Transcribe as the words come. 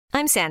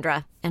I'm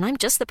Sandra, and I'm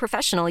just the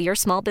professional your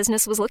small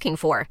business was looking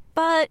for.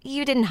 But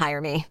you didn't hire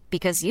me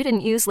because you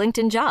didn't use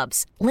LinkedIn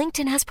Jobs.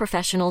 LinkedIn has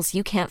professionals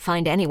you can't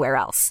find anywhere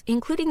else,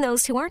 including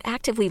those who aren't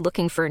actively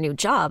looking for a new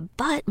job,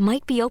 but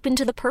might be open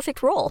to the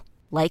perfect role,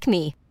 like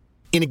me.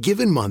 In a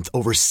given month,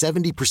 over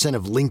 70%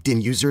 of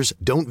LinkedIn users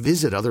don't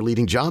visit other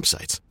leading job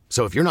sites.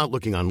 So if you're not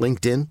looking on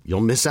LinkedIn,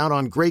 you'll miss out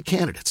on great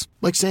candidates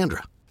like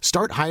Sandra.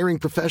 Start hiring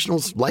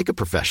professionals like a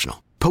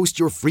professional. Post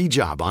your free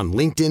job on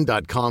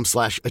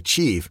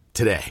linkedin.com/achieve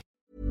today.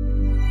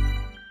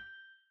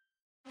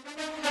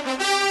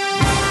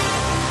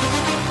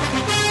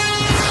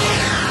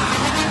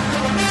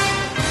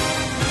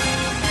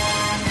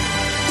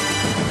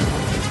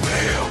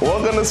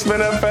 Welcome to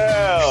Spin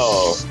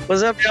FL.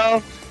 What's up,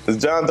 y'all?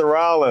 It's Jonathan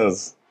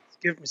Rollins.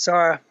 Excuse me,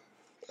 sorry.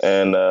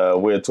 And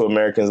we're two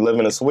Americans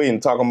living in Sweden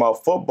talking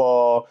about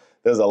football.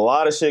 There's a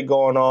lot of shit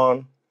going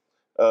on.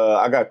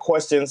 I got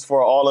questions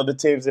for all of the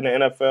teams in the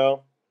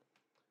NFL.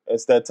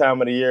 It's that time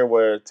of the year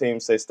where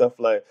teams say stuff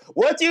like,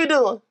 "What you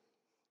doing?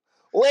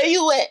 Where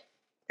you at?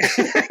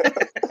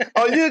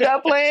 Oh, you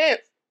got plans?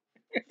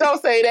 Don't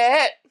say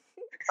that.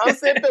 I'm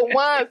sipping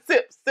wine,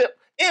 sip,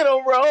 in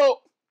a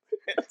row.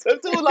 It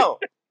took too long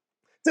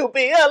to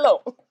be alone."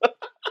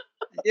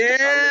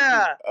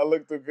 Yeah. I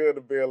look too good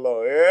to be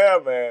alone. Yeah,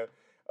 man.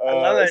 I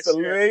love that it's to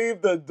shit.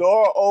 leave the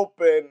door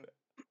open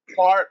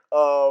part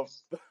of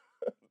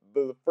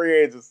the free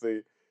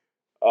agency,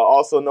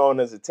 also known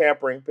as the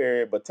tampering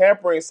period. But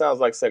tampering sounds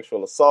like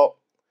sexual assault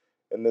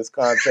in this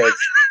context.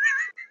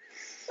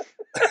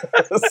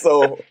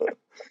 so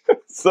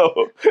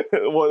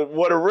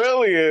what it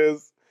really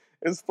is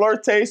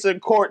flirtation,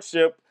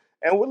 courtship,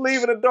 and we're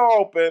leaving the door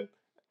open.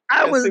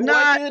 I was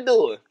what you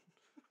doing.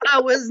 I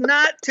was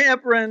not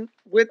tampering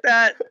with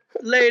that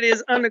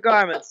lady's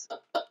undergarments.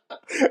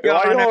 Why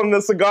are you holding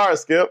the cigar,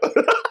 Skip?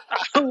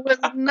 I was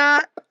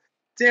not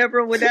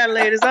tampering with that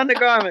lady's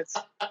undergarments,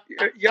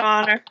 Your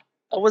Honor.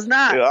 I was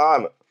not. Your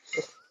Honor.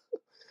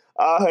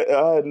 I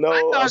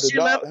thought she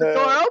left the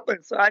door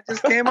open, so I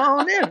just came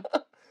on in.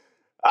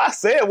 I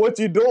said, "What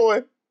you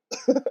doing?"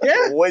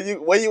 Yeah. Where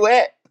you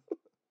at?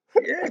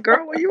 Yeah,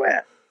 girl, where you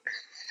at?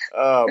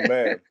 Oh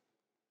man.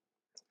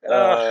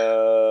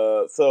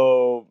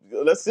 So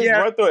let's just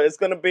run through it. It's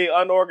gonna be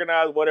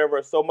unorganized,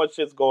 whatever. So much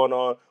shit's going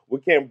on. We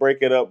can't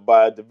break it up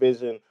by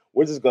division.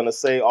 We're just gonna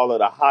say all of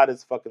the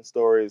hottest fucking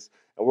stories,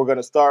 and we're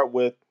gonna start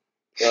with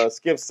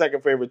Skip's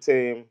second favorite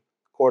team,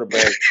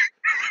 quarterback.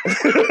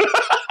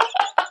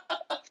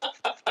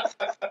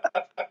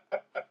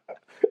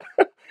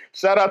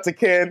 Shout out to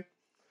Ken,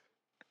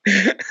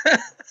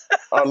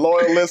 our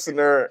loyal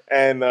listener,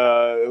 and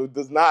who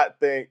does not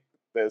think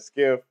that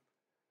Skip,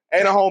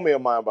 and a homie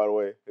of mine, by the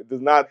way, it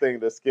does not think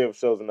that Skip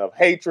shows enough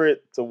hatred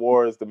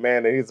towards the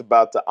man that he's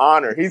about to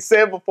honor. He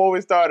said before we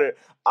started,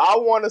 "I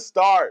want to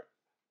start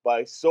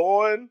by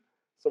showing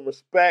some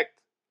respect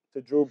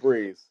to Drew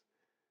Brees."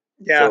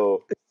 Yeah.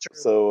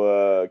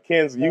 So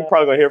Ken's, you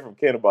probably gonna hear from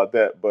Ken about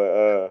that,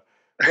 but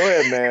go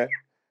ahead, man.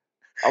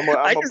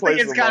 I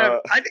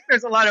think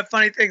there's a lot of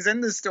funny things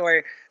in this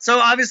story. So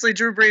obviously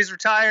Drew Brees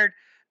retired.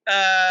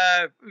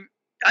 I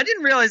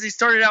didn't realize he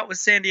started out with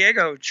San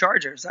Diego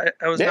Chargers.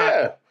 I was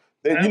not.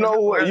 You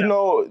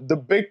know, the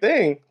big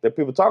thing that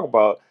people talk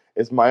about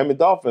is Miami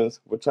Dolphins.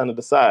 We're trying to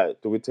decide,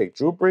 do we take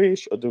Drew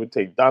Brees or do we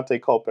take Dante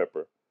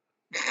Culpepper?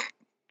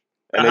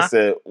 And they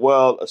said,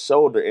 well, a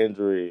shoulder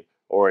injury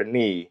or a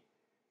knee,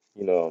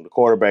 you know, the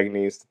quarterback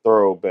needs to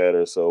throw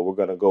better, so we're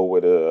going to go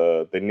with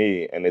the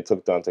knee. And they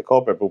took Dante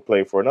Culpepper, who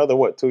played for another,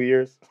 2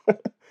 years?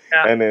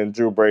 Yeah. And then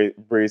Drew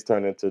Brees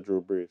turned into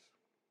Drew Brees.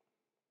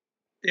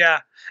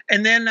 Yeah.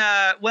 And then,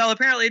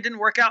 apparently it didn't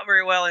work out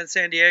very well in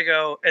San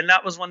Diego, and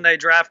that was when they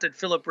drafted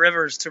Phillip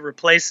Rivers to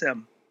replace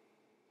him,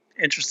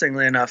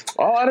 interestingly enough.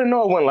 Oh, I didn't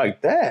know it went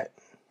like that.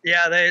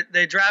 Yeah,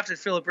 they drafted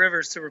Phillip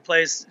Rivers to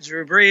replace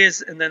Drew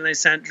Brees, and then they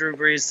sent Drew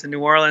Brees to New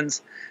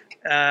Orleans.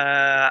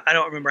 I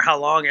don't remember how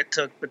long it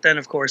took, but then,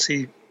 of course,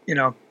 the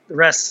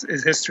rest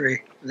is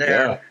history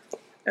there.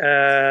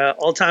 Yeah.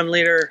 All-time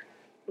leader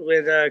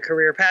with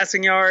career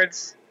passing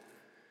yards,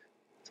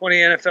 20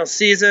 NFL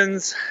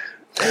seasons.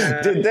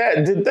 Did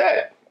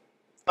that?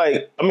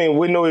 Like, I mean,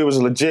 we knew he was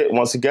legit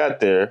once he got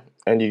there,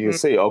 and you can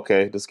see,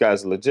 okay, this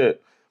guy's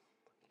legit.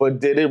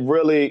 But did it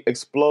really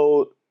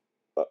explode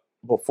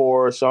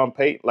before Sean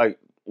Payton? Like,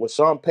 was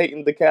Sean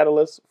Payton the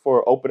catalyst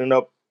for opening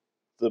up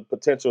the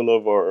potential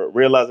of, or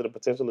realizing the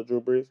potential of Drew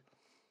Brees?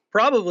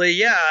 Probably,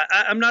 yeah.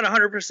 I'm not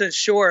 100%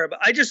 sure, but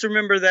I just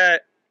remember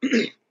that,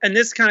 and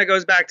this kind of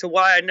goes back to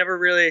why I never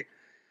really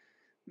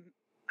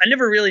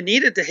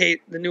needed to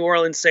hate the New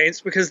Orleans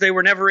Saints, because they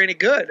were never any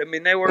good. I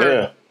mean, they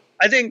were,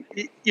 I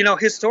think,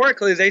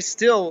 historically, they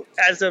still,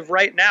 as of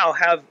right now,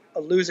 have a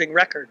losing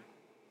record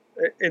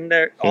in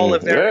all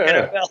of their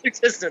NFL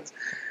existence.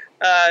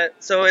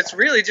 So it's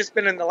really just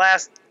been in the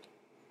last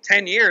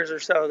 10 years or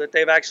so that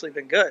they've actually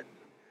been good.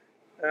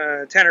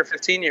 10 or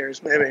 15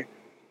 years, maybe.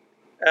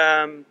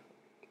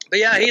 But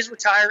yeah, he's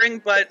retiring,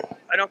 but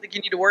I don't think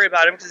you need to worry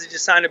about him because he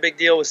just signed a big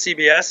deal with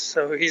CBS,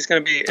 so he's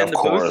going to be in the booth.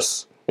 Of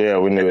course. Yeah,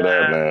 we knew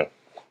that, man.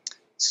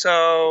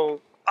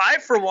 So I,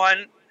 for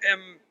one,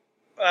 am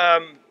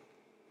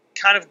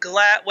kind of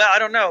glad. Well, I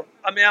don't know.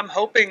 I mean, I'm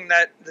hoping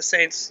that the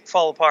Saints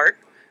fall apart,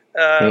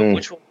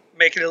 which will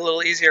make it a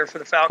little easier for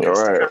the Falcons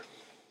to kind of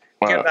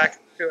get back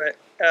to it.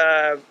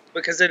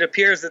 Because it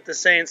appears that the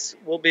Saints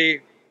will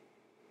be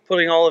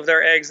putting all of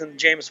their eggs in the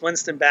Jameis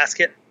Winston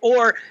basket.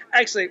 Or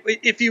actually,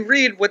 if you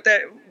read what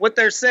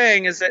they're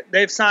saying is that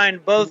they've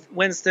signed both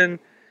Winston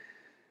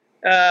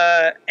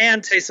and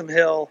Taysom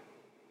Hill,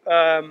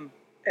 and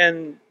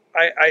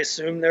I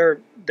assume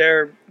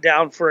they're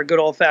down for a good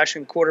old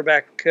fashioned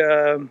quarterback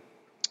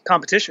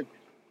competition.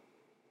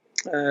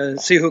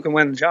 See who can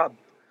win the job.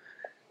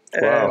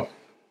 Wow.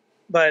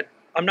 But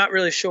I'm not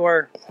really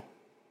sure.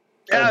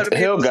 Yeah,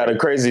 Hill got a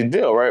crazy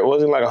deal, right?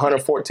 Wasn't it like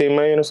 $114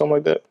 million or something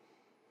like that?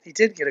 He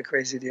did get a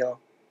crazy deal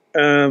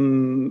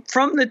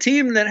from the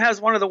team that has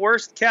one of the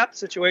worst cap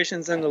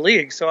situations in the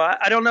league. So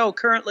I don't know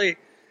currently.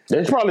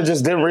 They probably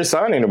just didn't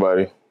re-sign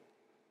anybody.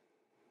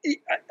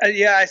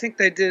 Yeah, I think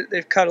they did.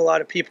 They've cut a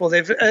lot of people.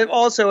 They've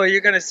also,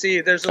 you're going to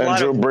see there's a lot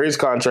Drew of Brees'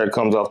 contract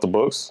comes off the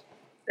books.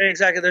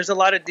 Exactly. There's a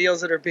lot of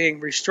deals that are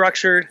being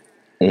restructured.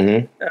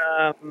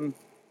 Mm-hmm.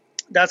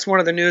 That's one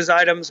of the news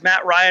items.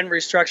 Matt Ryan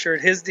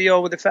restructured his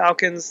deal with the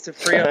Falcons to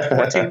free up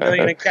 $14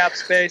 million in cap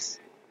space.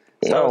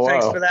 So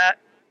thanks for that,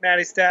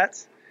 Matty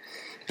Stats.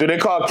 Do they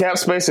call cap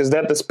space? Is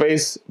that the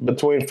space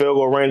between field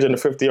goal range and the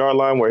 50-yard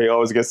line where he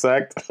always gets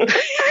sacked?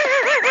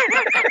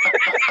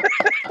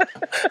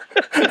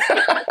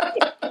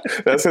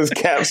 That's his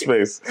cap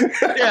space.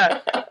 Yeah,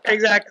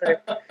 exactly.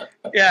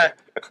 Yeah,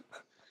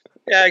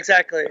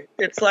 exactly.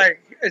 It's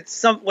like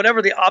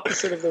whatever the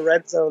opposite of the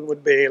red zone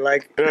would be.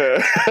 Like,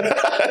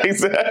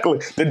 exactly,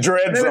 the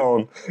dread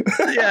zone.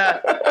 Yeah,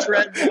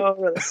 dread zone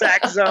or the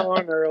sack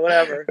zone or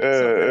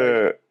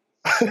whatever.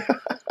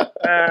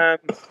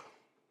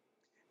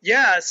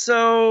 Yeah,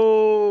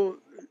 so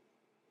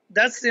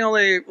that's the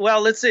only. Well,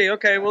 let's see.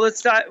 Okay, well, let's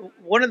start.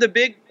 One of the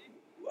big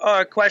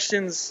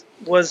questions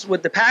was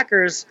with the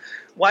Packers.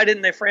 Why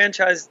didn't they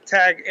franchise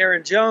tag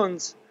Aaron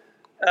Jones?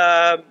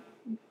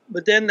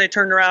 But then they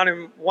turned around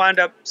and wound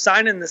up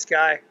signing this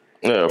guy.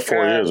 Yeah,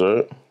 4 years,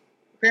 right?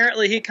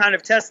 Apparently, he kind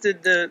of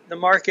tested the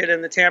market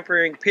in the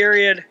tampering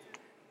period.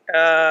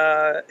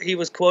 He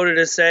was quoted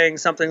as saying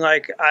something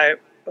like, "I'm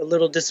a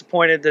little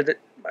disappointed that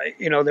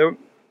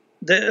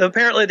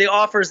apparently the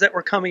offers that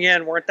were coming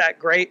in weren't that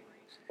great."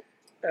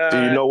 Do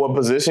you know what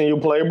position you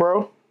play,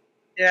 bro?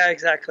 Yeah,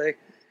 exactly.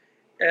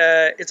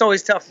 It's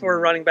always tough for a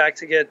running back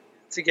to get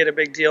a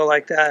big deal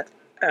like that.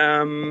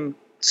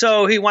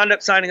 So he wound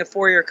up signing a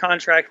 4-year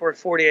contract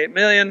worth $48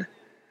 million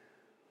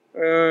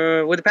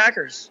with the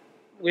Packers,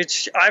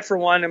 which I, for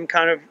one, am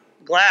kind of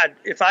glad.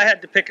 If I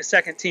had to pick a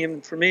second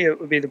team, for me, it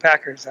would be the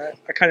Packers. I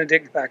kind of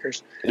dig the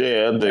Packers.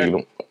 Yeah, I dig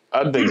them.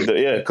 I dig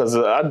because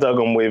I dug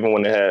them even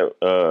when they had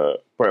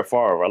Brett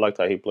Favre. I liked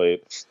how he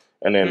played.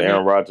 And then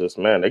Aaron Rodgers,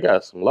 man, they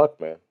got some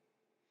luck, man.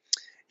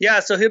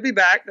 Yeah, so he'll be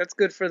back. That's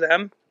good for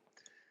them.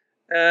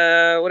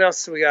 What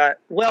else do we got?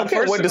 Well, I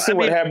can't wait to see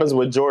what happens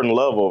with Jordan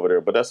Love over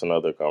there, but that's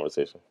another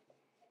conversation.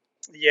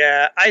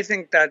 Yeah, I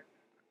think that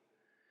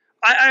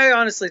I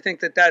honestly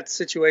think that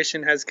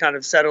situation has kind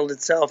of settled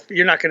itself.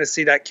 You're not going to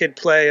see that kid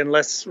play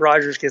unless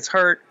Rodgers gets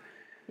hurt.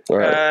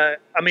 Right.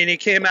 I mean, he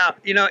came out,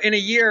 in a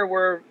year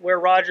where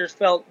Rodgers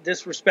felt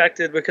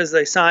disrespected because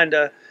they signed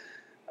a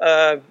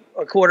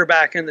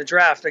quarterback in the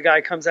draft. A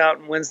guy comes out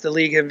and wins the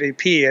league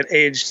MVP at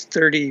age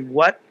 30.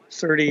 What?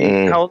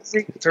 30, how old is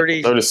he?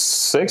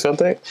 36, I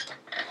think.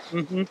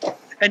 Mm-hmm.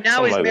 And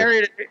now he's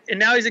married, and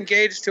now he's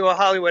engaged to a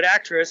Hollywood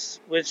actress,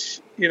 which,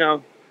 you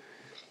know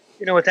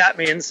what that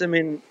means. I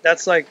mean,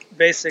 that's like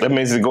basic. That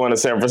means he's going to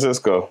San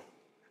Francisco.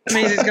 That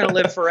means he's going to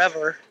live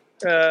forever.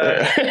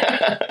 Because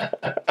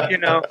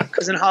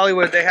in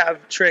Hollywood they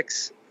have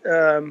tricks.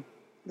 Don't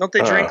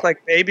they drink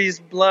like baby's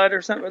blood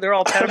or something? They're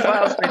all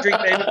pedophiles. They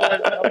drink baby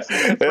blood.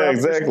 Yeah,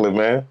 exactly,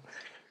 man.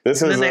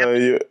 This is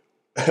the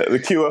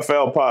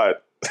QFL pod.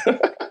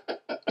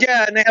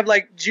 Yeah, and they have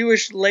like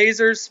Jewish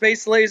lasers,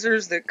 space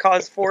lasers that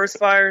cause forest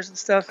fires and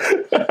stuff.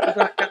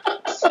 I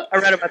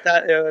read about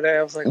that the other day.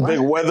 I was like, what? Big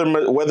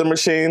weather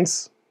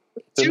machines.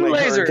 Jew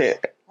lasers.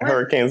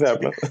 Hurricanes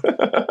happen.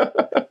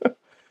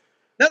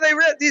 No,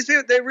 these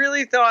people, they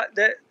really thought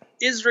that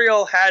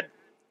Israel had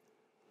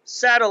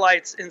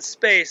satellites in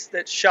space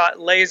that shot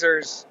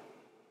lasers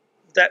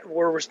that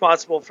were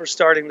responsible for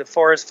starting the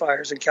forest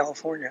fires in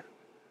California.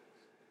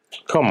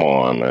 Come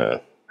on,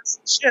 man.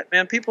 That's shit,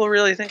 man. People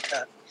really think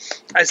that.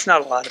 It's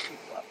not a lot of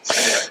people.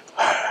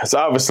 It's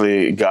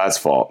obviously God's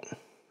fault.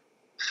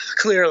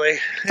 Clearly.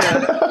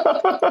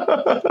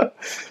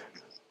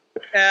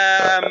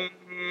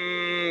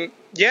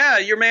 Yeah.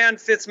 Your man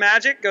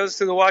Fitzmagic goes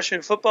to the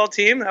Washington football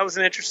team. That was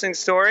an interesting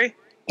story.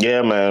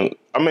 Yeah, man.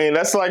 I mean,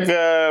 that's like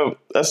a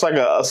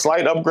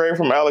slight upgrade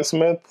from Alex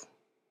Smith.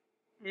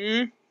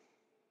 Mm-hmm.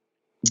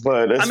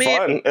 But it's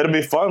fun. It'll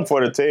be fun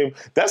for the team.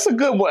 That's a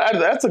good one.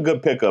 That's a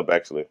good pickup,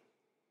 actually.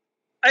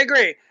 I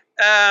agree.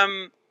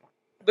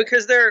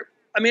 Because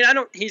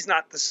he's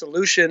not the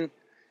solution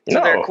to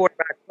their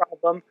quarterback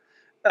problem.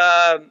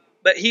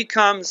 But he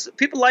comes.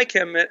 People like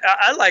him.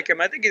 I like him.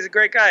 I think he's a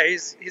great guy.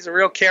 He's a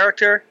real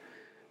character.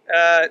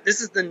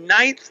 This is the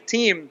 9th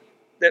team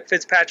that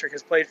Fitzpatrick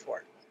has played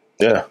for.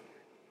 Yeah.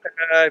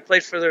 He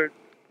played for the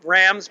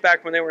Rams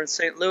back when they were in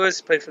St. Louis.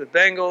 He played for the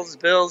Bengals,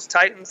 Bills,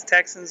 Titans,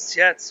 Texans,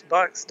 Jets,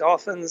 Bucks,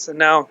 Dolphins, and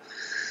now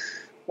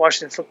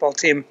Washington football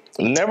team.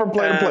 Never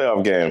played a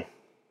playoff game.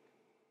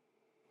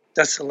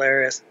 That's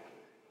hilarious.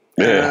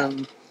 Yeah.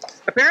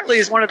 Apparently,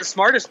 he's one of the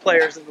smartest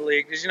players in the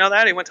league. Did you know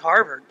that? He went to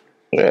Harvard.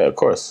 Yeah, of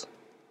course.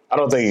 I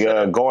don't think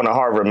going to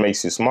Harvard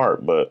makes you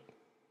smart, but...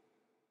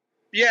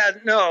 Yeah,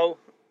 no.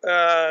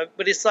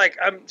 But it's like,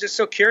 I'm just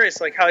so curious,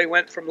 like how he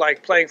went from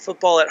like playing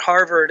football at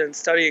Harvard and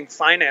studying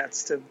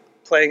finance to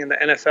playing in the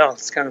NFL.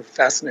 It's kind of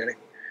fascinating.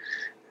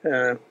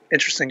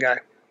 Interesting guy.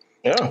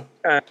 Yeah.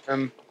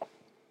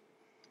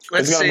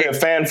 Let's He's going to be a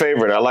fan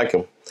favorite. I like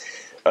him.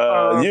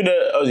 You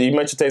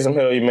mentioned Taysom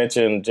Hill. You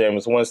mentioned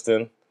Jameis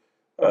Winston.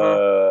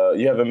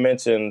 You haven't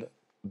mentioned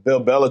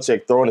Bill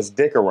Belichick throwing his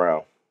dick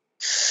around.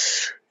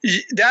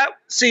 That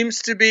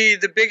seems to be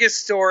the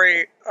biggest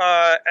story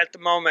at the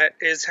moment,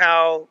 is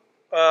how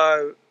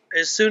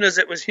as soon as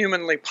it was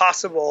humanly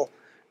possible,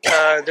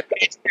 the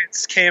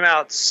Patriots came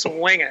out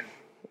swinging.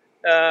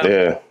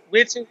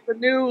 Which is the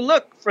new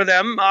look for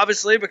them,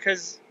 obviously,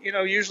 because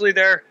usually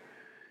they're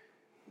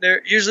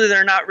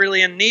not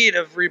really in need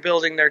of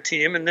rebuilding their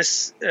team, and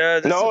this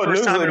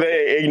usually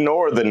they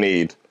ignore the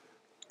need.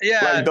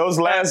 Yeah, like those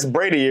last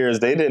Brady years,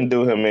 they didn't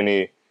do him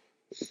any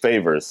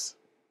favors.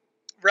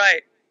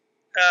 Right.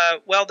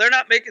 Well, they're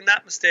not making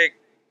that mistake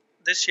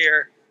this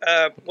year.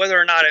 Whether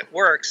or not it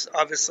works,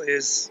 obviously,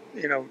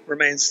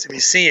 remains to be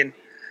seen.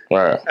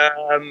 Right.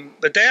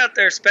 But they're out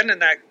there spending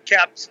that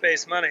cap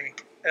space money.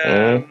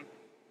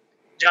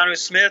 Jonnu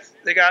Smith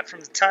they got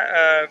from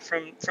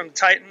the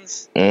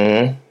Titans.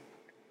 Mm-hmm.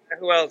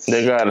 Who else?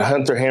 They got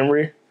Hunter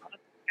Henry.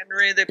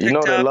 They picked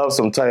up. They love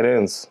some tight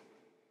ends.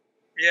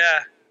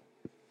 Yeah.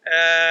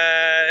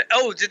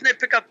 Didn't they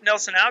pick up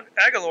Nelson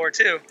Aguilar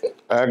too?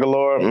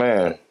 Aguilar,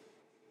 man.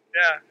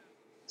 Yeah.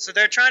 So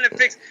they're trying to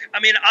fix. I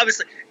mean,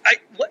 obviously,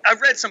 I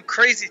read some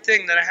crazy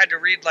thing that I had to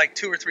read like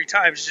 2 or 3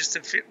 times just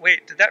to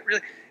wait. Did that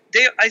really?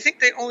 I think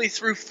they only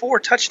threw 4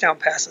 touchdown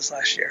passes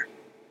last year.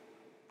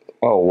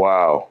 Oh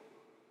wow.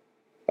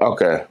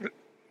 Okay.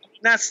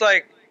 That's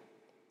like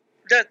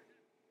that.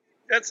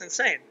 That's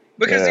insane.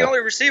 Because the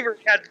only receiver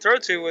he had to throw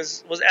to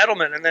was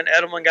Edelman, and then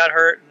Edelman got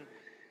hurt,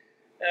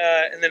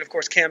 and then of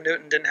course Cam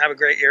Newton didn't have a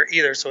great year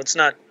either. So it's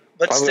not.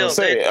 But still,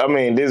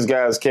 these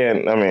guys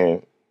can't. I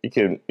mean, you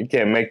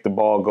can't make the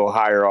ball go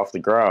higher off the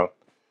ground.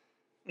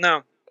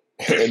 No.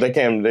 They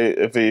can't.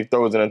 If he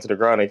throws it into the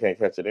ground, they can't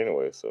catch it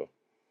anyway. So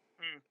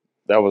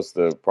that was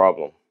the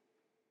problem.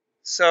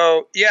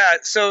 So yeah,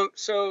 so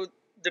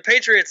the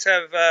Patriots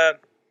have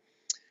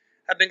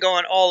been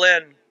going all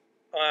in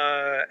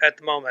at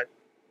the moment.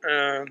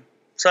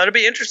 So it'll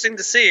be interesting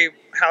to see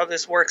how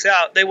this works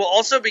out. They will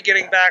also be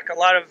getting back a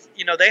lot of,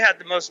 they had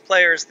the most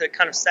players that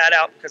kind of sat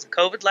out because of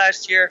COVID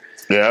last year.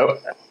 Yeah,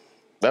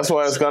 that's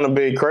why it's going to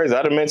be crazy.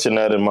 I didn't mention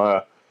that in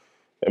my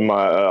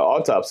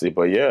autopsy,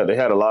 but yeah, they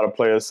had a lot of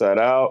players sat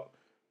out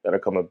that are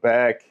coming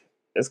back.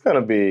 It's going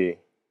to be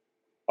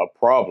a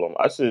problem.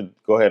 I should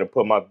go ahead and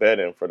put my bet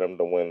in for them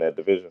to win that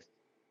division.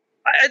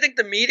 I think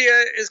the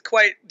media is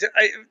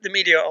the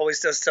media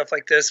always does stuff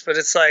like this, but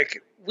it's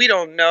like, we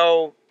don't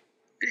know.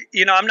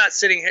 I'm not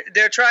sitting here.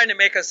 They're trying to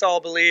make us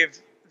all believe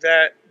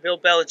that Bill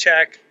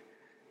Belichick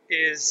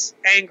is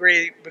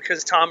angry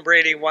because Tom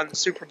Brady won the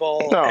Super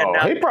Bowl. No,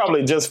 he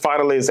probably just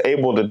finally is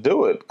able to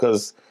do it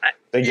because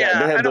they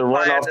had to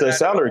run off their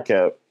salary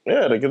cap.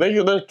 Yeah,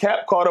 their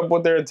cap caught up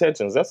with their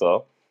intentions. That's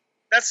all.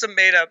 That's some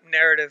made-up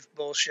narrative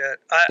bullshit.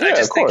 I think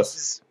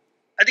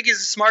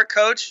he's a smart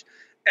coach,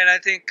 and I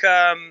think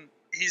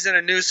he's in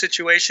a new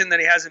situation that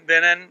he hasn't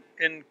been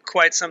in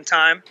quite some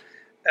time,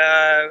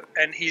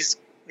 and he's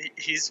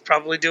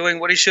probably doing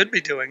what he should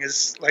be doing.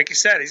 Is like you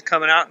said, he's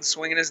coming out and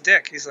swinging his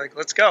dick. He's like,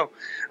 let's go.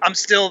 I'm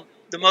still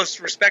the most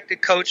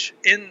respected coach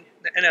in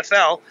the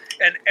NFL,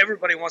 and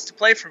everybody wants to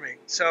play for me.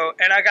 So,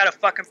 and I got a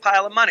fucking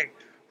pile of money.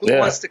 Who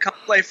wants to come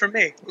play for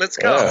me? Let's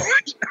go. Yeah,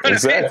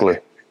 exactly.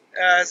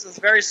 So it's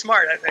very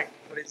smart, I think,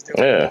 what he's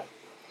doing. Yeah.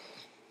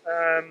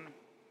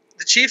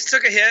 The Chiefs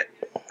took a hit,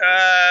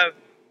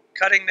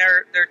 cutting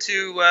their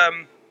 2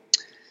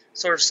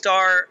 sort of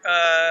star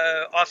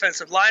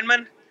offensive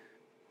linemen.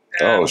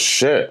 Oh,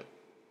 shit.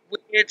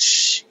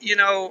 Which,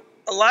 a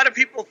lot of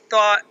people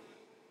thought,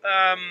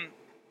 a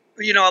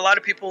lot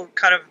of people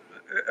kind of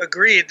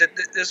agreed that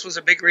this was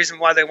a big reason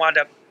why they wound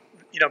up,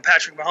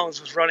 Patrick Mahomes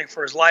was running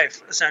for his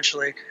life,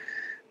 essentially.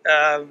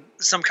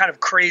 Some kind of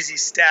crazy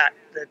stat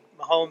that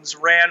Mahomes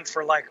ran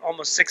for like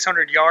almost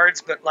 600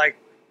 yards, but like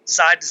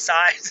side to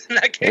side in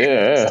that game.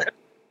 Yeah.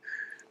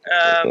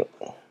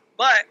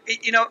 But,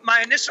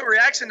 my initial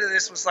reaction to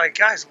this was like,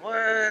 guys,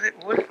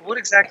 what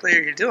exactly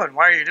are you doing?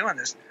 Why are you doing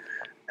this?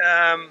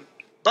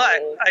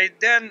 But I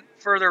then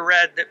further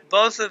read that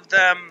both of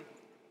them,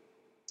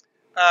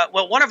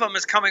 one of them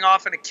is coming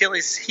off an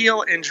Achilles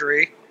heel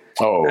injury.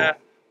 Oh,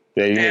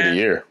 you need a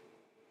year.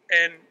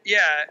 and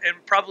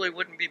probably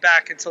wouldn't be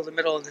back until the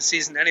middle of the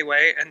season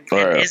anyway. And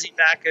is he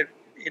back at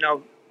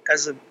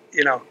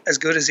as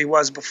good as he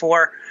was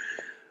before?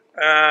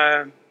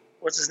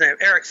 What's his name?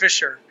 Eric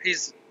Fisher.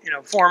 He's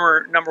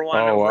former number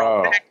 1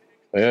 overall pick.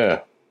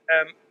 Yeah.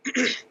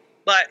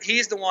 But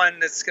he's the one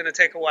that's going to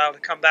take a while to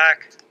come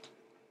back.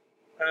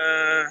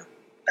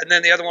 And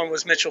then the other one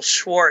was Mitchell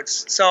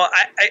Schwartz. So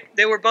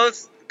they were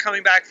both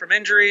coming back from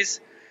injuries,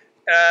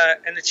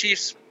 and the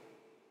Chiefs,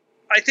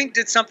 I think,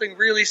 did something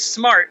really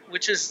smart,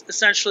 which is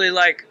essentially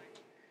like,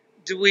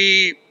 do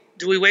we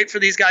wait for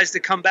these guys to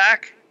come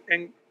back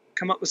and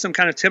come up with some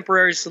kind of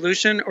temporary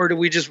solution, or do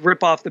we just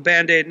rip off the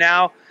Band-Aid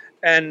now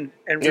and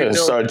rebuild?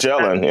 Start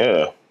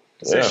gelling,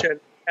 position?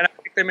 And I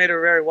think they made a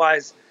very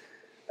wise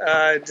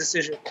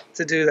decision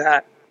to do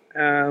that.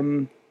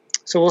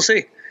 So we'll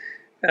see.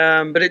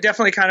 But it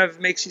definitely kind of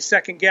makes you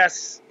second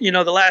guess. The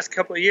last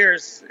couple of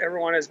years,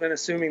 everyone has been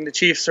assuming the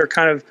Chiefs are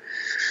kind of,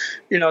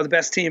 the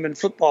best team in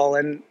football,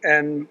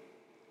 and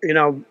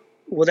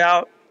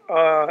without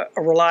a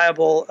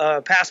reliable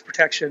pass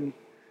protection,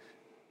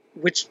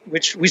 which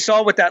we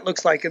saw what that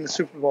looks like in the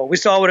Super Bowl. We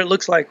saw what it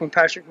looks like when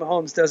Patrick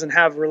Mahomes doesn't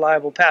have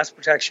reliable pass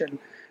protection.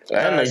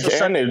 And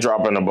they're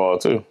dropping the ball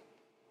too.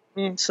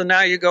 So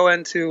now you go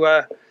into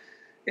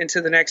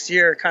the next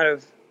year kind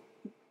of.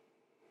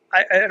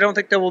 I don't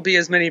think there will be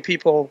as many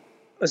people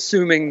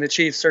assuming the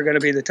Chiefs are going to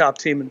be the top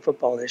team in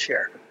football this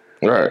year.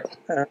 Right.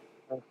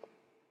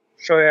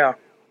 So, yeah.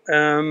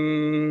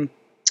 Who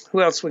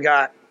else we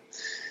got?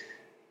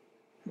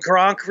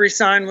 Gronk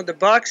re-signed with the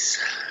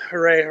Bucks.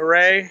 Hooray,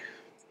 hooray.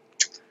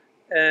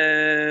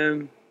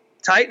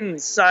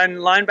 Titans signed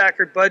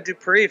linebacker Bud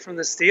Dupree from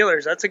the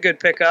Steelers. That's a good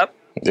pickup.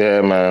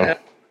 Yeah, man.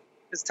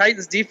 His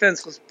Titans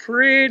defense was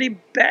pretty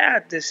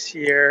bad this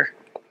year,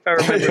 if I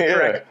remember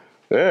correctly.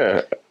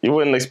 Yeah, you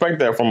wouldn't expect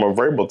that from a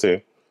Vrabel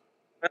team.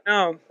 I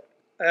know.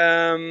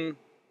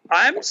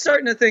 I'm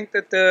starting to think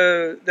that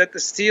the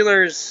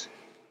Steelers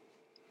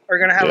are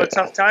going to have a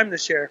tough time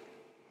this year.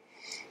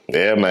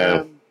 Yeah,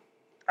 man.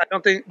 I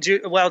don't think.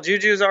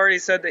 Juju's already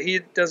said that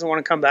he doesn't want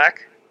to come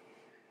back.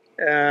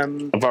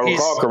 If I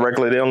recall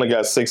correctly, they only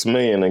got $6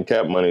 million in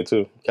cap money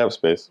too, cap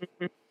space.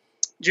 Mm-hmm.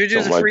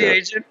 Juju's a free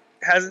agent,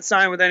 hasn't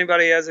signed with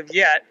anybody as of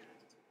yet.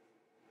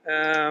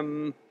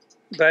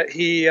 But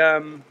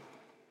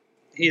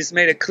he's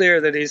made it clear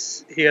that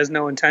he has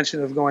no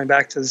intention of going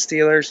back to the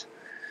Steelers.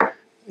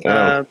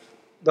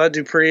 Bud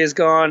Dupree is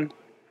gone,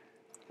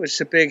 which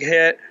is a big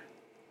hit.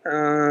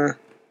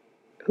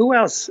 Who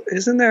else?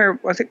 Isn't there?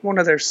 I think one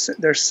of their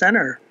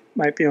center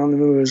might be on the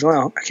move as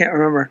well. I can't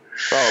remember.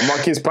 Oh,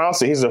 Marquise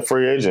Pouncey, he's a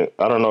free agent.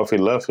 I don't know if he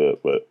left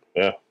yet, but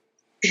yeah.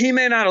 He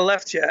may not have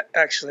left yet,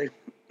 actually.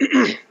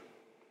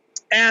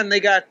 And they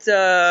got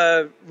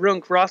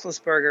Runk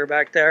Roethlisberger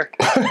back there.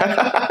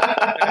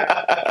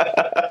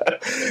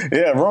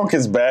 Yeah, Runk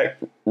is back.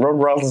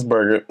 Runk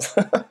Roethlisberger.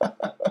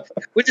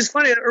 Which is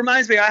funny. It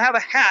reminds me, I have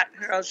a hat.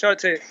 Here, I'll show it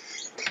to you.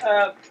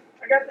 I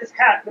got this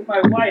hat that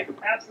my wife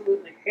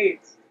absolutely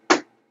hates.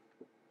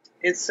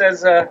 It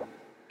says, let's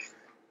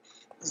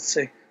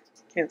see.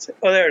 Can't say.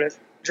 Oh, there it is.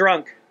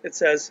 Drunk, it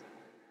says.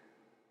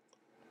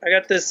 I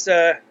got this.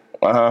 Yeah,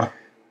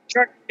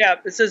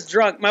 it says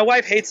drunk. My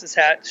wife hates this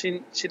hat.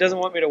 She doesn't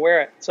want me to wear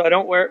it, so I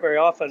don't wear it very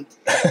often.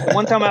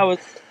 One time I was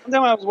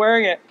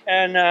wearing it,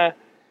 and I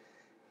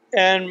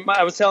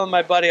was telling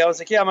my buddy, I was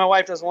like, yeah, my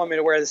wife doesn't want me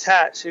to wear this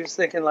hat. She was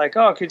thinking like,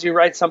 oh, could you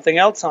write something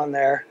else on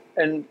there?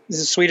 And he's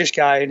a Swedish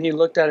guy, and he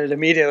looked at it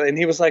immediately, and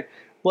he was like,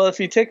 well,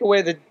 if you take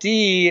away the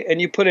D and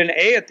you put an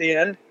A at the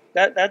end,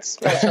 that's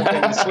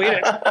something in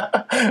Swedish.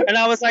 And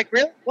I was like,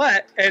 really?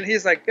 What? And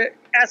he's like,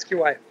 ask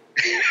your wife.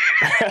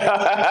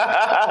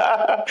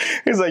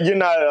 He's like, you're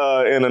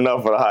not in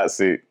enough for the hot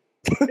seat.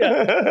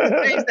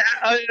 Yeah.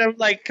 I'm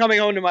like coming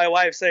home to my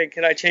wife saying,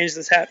 can I change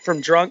this hat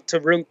from drunk to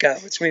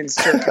runka, which means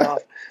jerking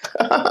off?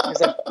 He's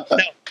like, no,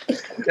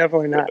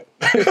 definitely not.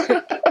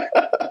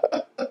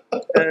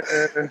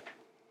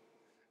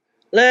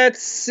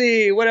 Let's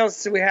see. What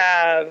else do we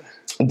have?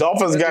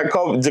 Dolphins got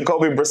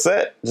Jacoby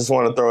Brissett. Just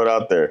want to throw it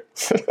out there.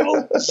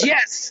 Oh,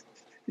 yes.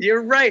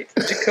 You're right.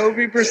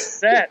 Jacoby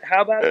Brissett.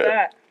 How about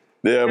that?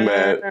 Yeah,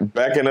 man.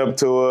 Backing up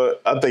to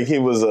it. I think he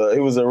was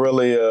a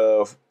really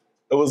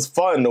it was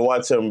fun to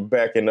watch him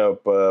backing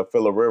up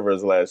Phillip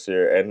Rivers last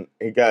year, and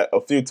he got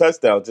a few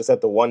touchdowns just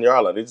at the 1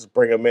 yard line. They just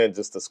bring him in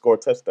just to score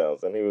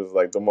touchdowns, and he was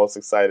like the most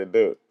excited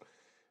dude.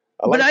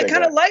 I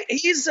kind of like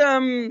he's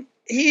kind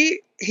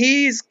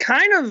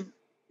of.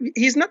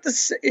 He's not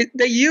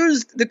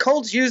the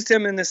Colts used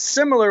him in a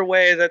similar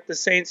way that the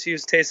Saints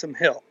used Taysom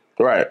Hill.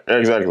 Right,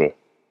 exactly.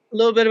 A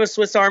little bit of a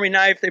Swiss Army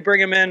knife. They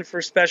bring him in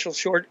for special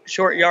short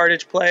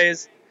yardage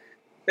plays,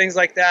 things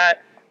like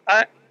that.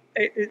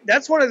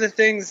 That's one of the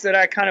things that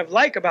I kind of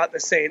like about the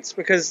Saints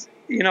because,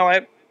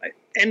 and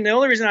the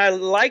only reason I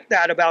like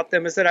that about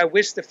them is that I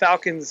wish the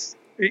Falcons,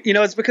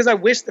 it's because I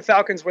wish the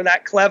Falcons were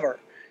that clever.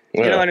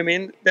 Yeah. You know what I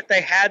mean? That they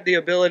had the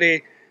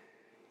ability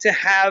to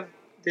have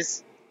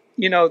this,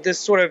 this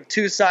sort of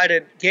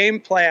two-sided game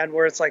plan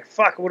where it's like,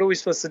 fuck, what are we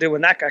supposed to do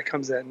when that guy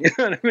comes in? You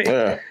know what I mean?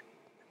 Yeah.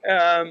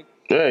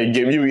 Yeah,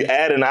 you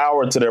add an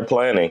hour to their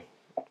planning.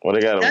 Well,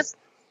 they got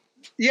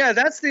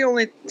that's the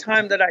only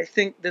time that I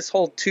think this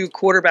whole 2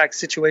 quarterback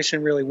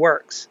situation really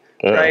works,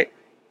 right?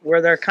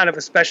 Where they're kind of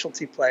a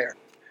specialty player.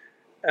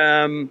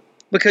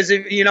 Because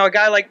if a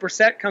guy like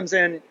Brissett comes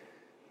in,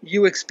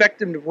 you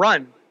expect him to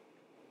run,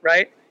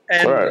 right?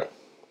 And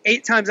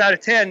 8 times out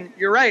of 10,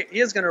 you're right, he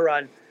is going to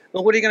run.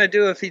 But what are you going to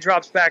do if he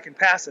drops back and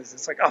passes?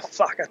 It's like, oh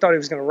fuck, I thought he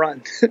was going to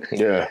run.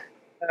 Yeah.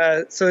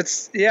 So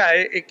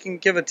it can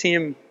give a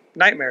team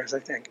nightmares, I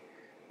think,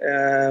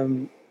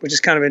 which is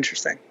kind of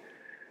interesting.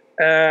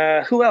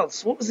 Who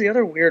else? What was the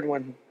other weird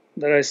one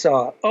that I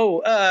saw?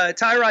 Oh,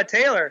 Tyrod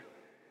Taylor.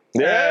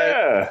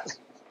 Yeah.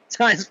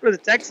 Signs for the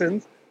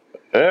Texans.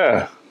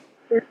 Yeah.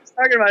 We were just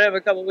talking about him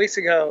a couple weeks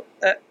ago.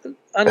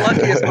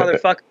 Unluckiest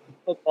motherfucker in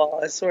football,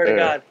 I swear to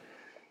God.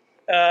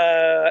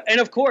 And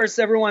of course,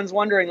 everyone's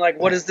wondering, like,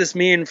 what does this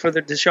mean for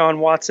the Deshaun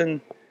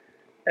Watson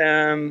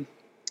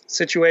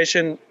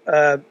situation?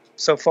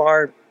 So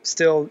far,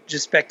 still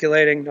just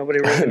speculating. Nobody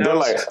really knows. They're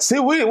like, see,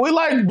 we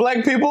like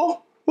black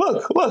people.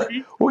 Look,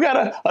 we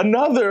got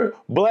another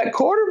black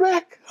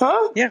quarterback,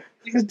 huh? Yeah,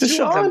 it's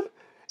Deshaun,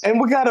 and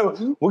we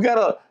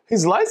got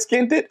he's light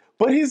skinned it,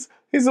 but he's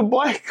a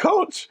black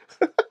coach.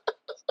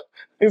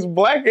 He's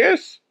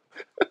blackish.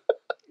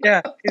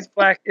 Yeah, he's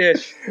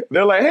blackish.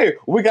 They're like, hey,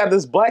 we got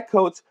this black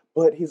coach,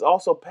 but he's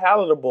also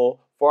palatable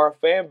for our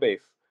fan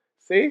base.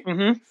 See?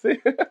 Mm-hmm. See?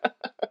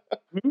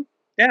 Mm-hmm.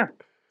 Yeah.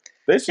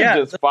 They should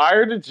just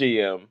fire the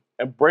GM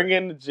and bring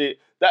in the G.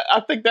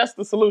 I think that's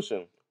the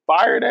solution.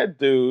 Fire that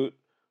dude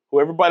who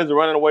everybody's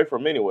running away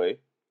from anyway,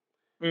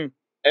 and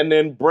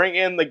then bring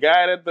in the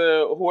guy that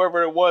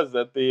whoever it was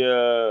that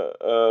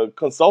the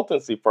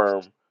consultancy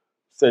firm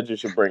said you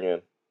should bring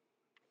in.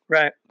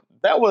 Right.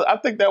 I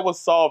think that would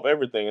solve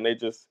everything, and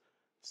it's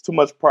too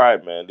much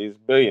pride, man. These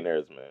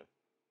billionaires, man.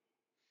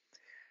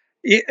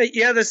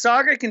 Yeah, the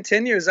saga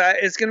continues.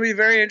 It's going to be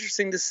very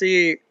interesting to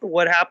see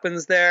what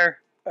happens there.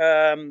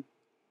 I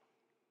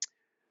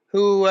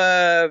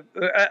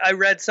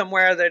read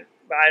somewhere that,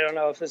 I don't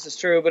know if this is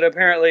true, but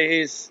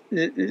apparently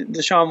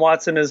Deshaun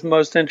Watson is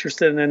most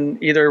interested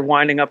in either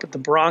winding up at the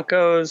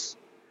Broncos.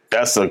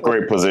 That's a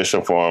great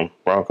position for him,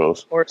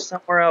 Broncos. Or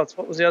somewhere else.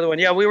 What was the other one?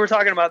 Yeah, we were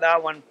talking about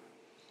that one.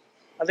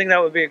 I think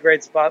that would be a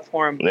great spot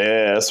for him.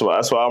 Yeah, that's why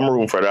I'm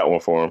rooting for that one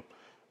for him.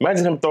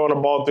 Imagine him throwing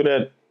the ball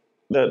through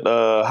that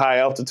high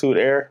altitude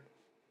air.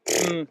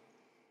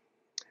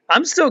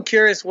 I'm still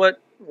curious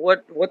what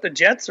the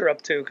Jets are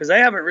up to, because they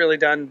haven't really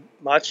done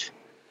much.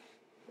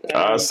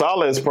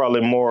 Saleh is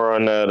probably more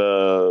on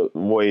that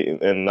weight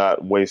and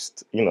not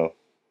waste, And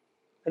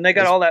they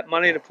got all that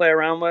money to play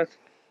around with.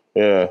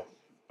 Yeah,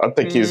 I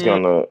think he's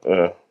gonna.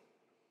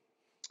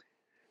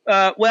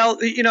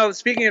 Well,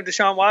 speaking of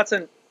Deshaun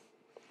Watson,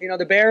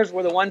 the Bears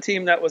were the one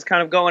team that was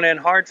kind of going in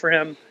hard for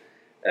him.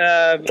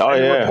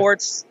 The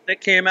reports that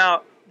came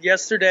out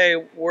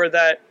yesterday were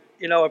that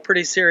a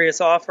pretty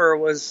serious offer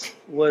was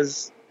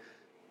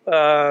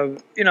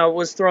thrown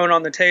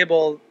on the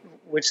table,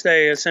 which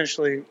they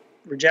essentially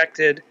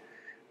rejected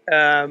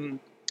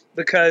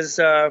because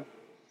the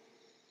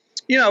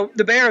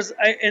Bears,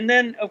 and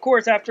then of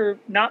course after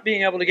not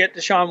being able to get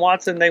Deshaun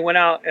Watson, they went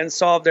out and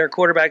solved their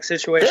quarterback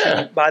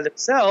situation by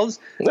themselves,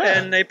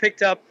 and they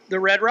picked up the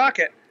Red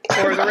Rocket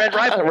or the Red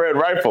Rifle. Red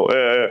Rifle,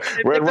 yeah.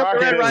 Red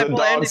Rocket is a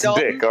dog's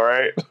dick, all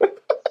right.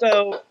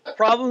 So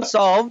problem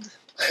solved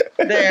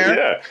there.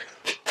 Yeah.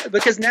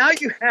 Because now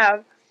you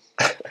have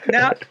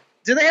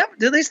do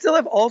they still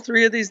have all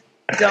 3 of these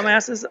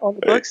dumbasses on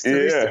the books?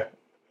 They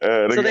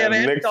have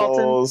Nick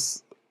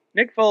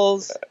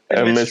Foles,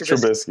 and Mitch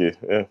Trubisky.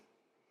 Yeah.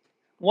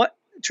 What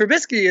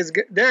Trubisky is?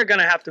 They're going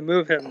to have to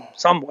move him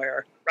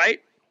somewhere,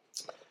 right?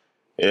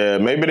 Yeah,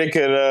 maybe they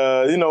could.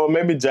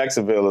 Maybe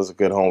Jacksonville is a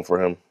good home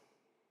for him.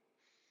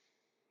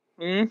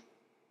 I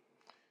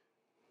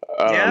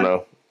don't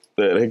know.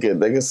 They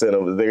can send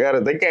him.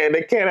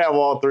 They can't have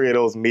all 3 of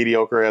those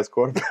mediocre ass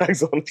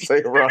quarterbacks on the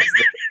same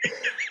roster.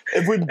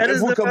 If we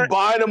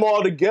combine them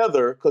all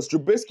together, because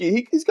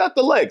Trubisky, he's got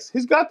the legs.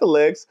 He's got the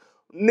legs.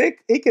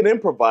 Nick, he can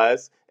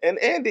improvise, and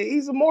Andy,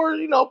 he's a more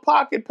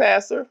pocket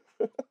passer.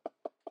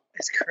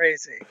 It's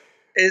crazy.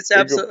 It's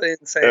absolutely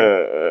insane.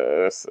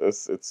 It's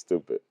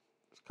stupid.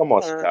 Come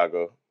on,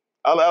 Chicago.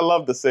 I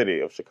love the city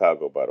of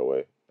Chicago, by the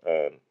way.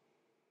 And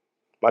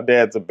my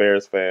dad's a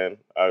Bears fan.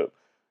 The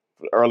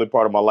early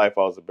part of my life,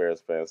 I was a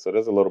Bears fan, so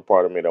there's a little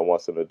part of me that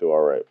wants them to do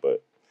all right,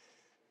 but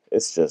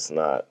it's just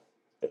not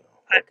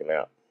working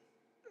out.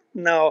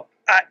 No,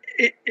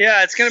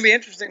 it's going to be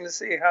interesting to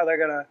see how they're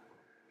gonna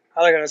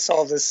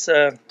solve this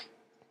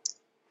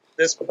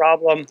this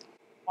problem.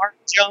 Marvin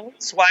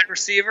Jones, wide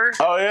receiver.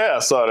 Oh yeah, I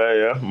saw that.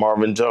 Yeah,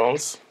 Marvin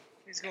Jones.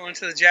 He's going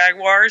to the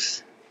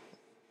Jaguars.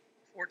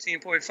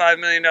 $14.5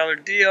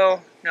 million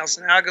deal.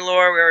 Nelson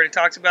Aguilar, we already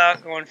talked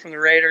about, going from the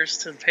Raiders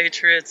to the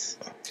Patriots.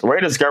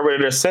 Raiders got rid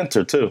of their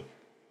center, too.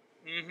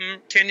 Mm-hmm.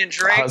 Kenyon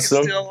Drake is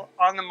still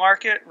on the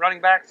market, running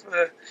back for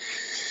the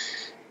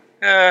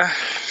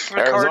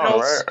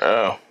Cardinals. Right?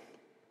 Oh.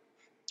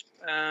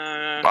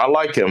 I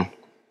like him.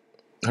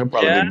 He'll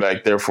probably be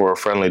back there for a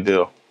friendly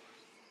deal.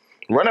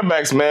 Running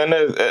backs, man.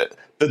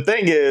 The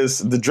thing is,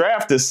 the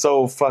draft is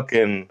so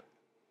fucking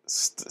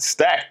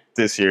stacked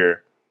this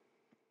year.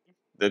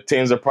 The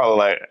teams are probably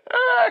like,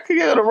 I could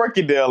get a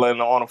rookie deal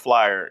on a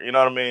flyer. You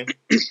know what I mean?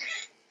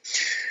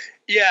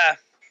 Yeah.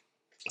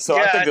 So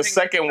I think the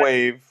second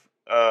wave,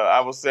 I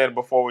was saying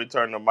before we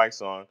turned the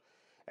mics on,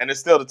 and it's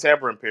still the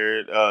tampering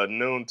period.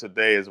 Noon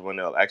today is when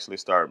they'll actually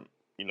start,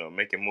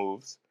 making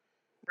moves.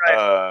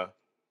 Right.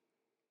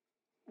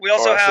 We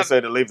also have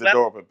to leave the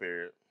door open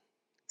period.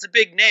 It's a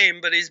big name,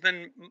 but he's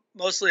been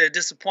mostly a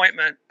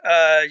disappointment.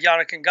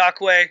 Yannick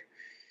Ngakoue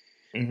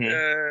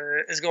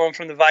is going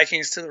from the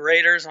Vikings to the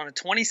Raiders on a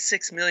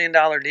 $26 million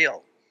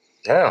deal.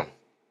 Damn.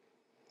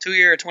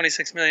 2-year,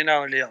 $26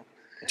 million deal.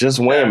 Just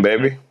win,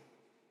 baby.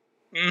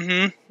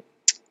 Matt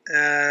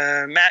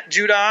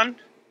Judon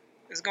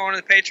is going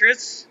to the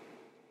Patriots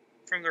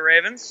from the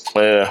Ravens.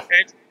 Yeah.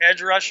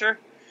 Edge rusher.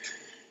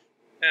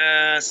 So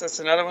that's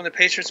another one the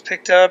Patriots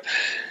picked up.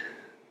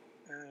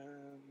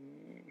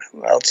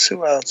 Who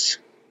else?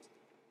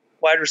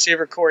 Wide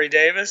receiver Corey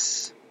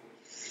Davis.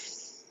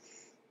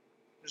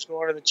 Just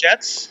going to the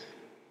Jets.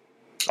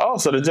 Oh,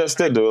 so the Jets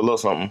did do a little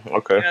something.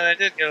 Okay. Yeah, they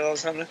did get a little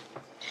something.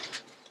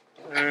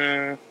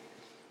 And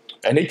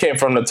he came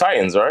from the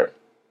Titans, right?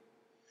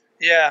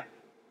 Yeah.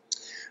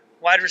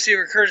 Wide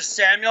receiver Curtis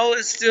Samuel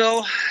is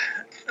still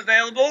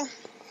available.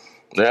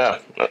 Yeah.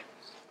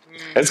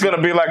 It's going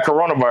to be like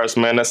coronavirus,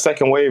 man. That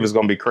second wave is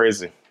going to be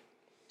crazy.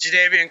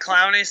 Jadeveon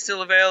Clowney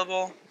still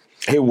available.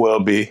 He will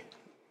be.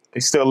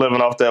 He's still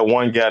living off that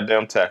one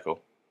goddamn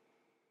tackle.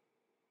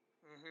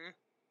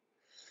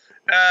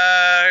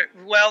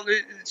 Well,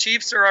 the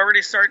Chiefs are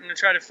already starting to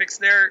try to fix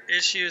their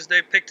issues.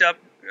 They picked up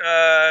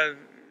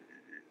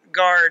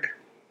guard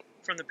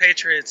from the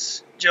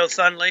Patriots, Joe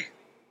Thunley.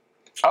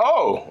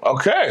 Oh,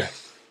 okay.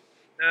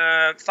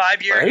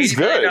 5-year, $80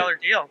 million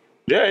deal.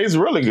 Yeah, he's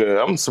really good.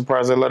 I'm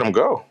surprised they let him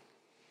go.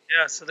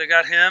 Yeah, so they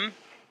got him.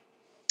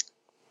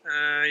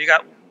 You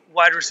got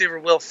wide receiver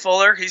Will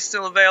Fuller. He's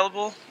still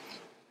available.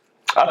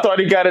 I thought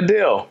he got a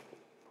deal.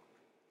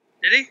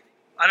 Did he?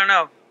 I don't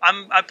know.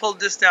 I pulled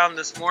this down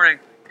this morning.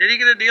 Did he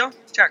get a deal?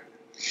 Check.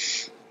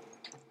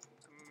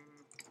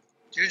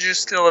 Juju's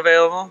still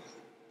available.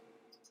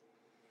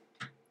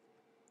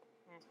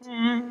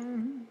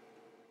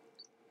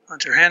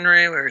 Hunter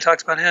Henry, we already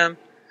talked about him.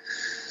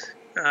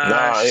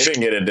 Nah, he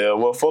didn't get a deal.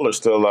 Will Fuller's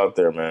still out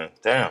there, man.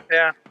 Damn.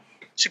 Yeah.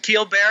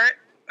 Shaquille Barrett,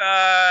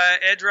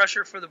 edge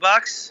rusher for the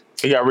Bucs.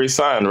 He got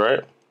re-signed,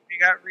 right? He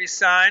got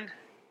re-signed.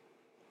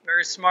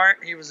 Very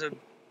smart. He was a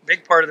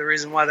big part of the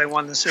reason why they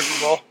won the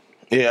Super Bowl.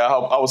 Yeah,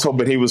 I was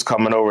hoping he was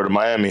coming over to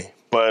Miami.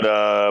 But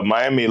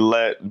Miami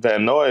let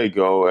Van Noy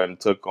go and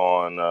took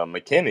on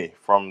McKinney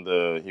from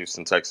the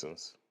Houston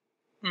Texans.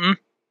 Mm-hmm.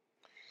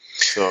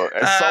 So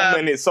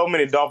so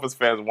many Dolphins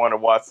fans want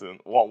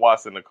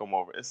Watson to come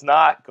over. It's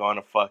not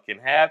gonna fucking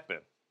happen.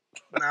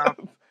 No.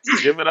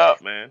 Give it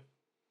up, man.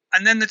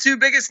 And then the two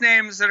biggest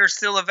names that are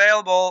still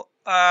available,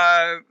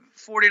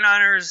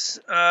 49ers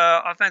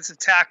offensive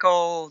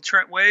tackle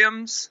Trent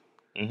Williams.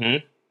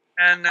 Mm-hmm.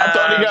 And I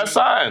thought he got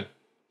signed.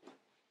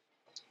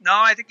 No,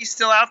 I think he's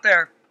still out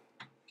there.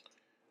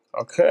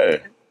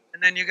 Okay.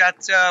 And then you got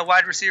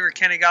wide receiver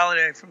Kenny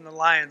Golladay from the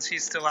Lions.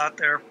 He's still out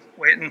there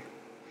waiting.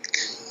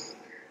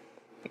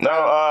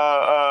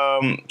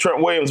 No,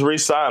 Trent Williams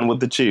re-signed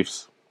with the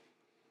Chiefs.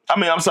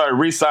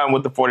 Re-signed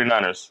with the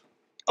 49ers.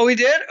 Oh, he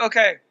did?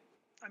 Okay.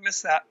 I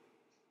missed that.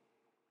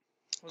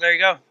 Well, there you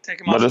go.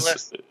 Take him off the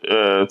list.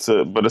 It's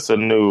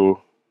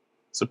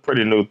a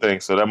pretty new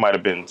thing. So that might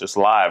have been just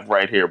live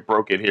right here,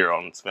 broke it here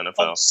on NFL.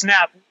 Oh,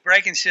 snap.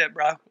 Breaking shit,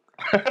 bro.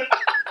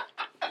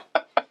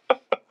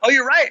 Oh,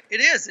 you're right.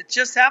 It is. It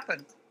just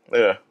happened.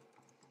 Yeah.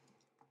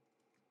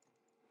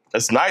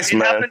 It's nice,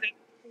 man. It happened at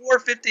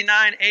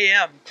 4:59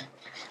 a.m.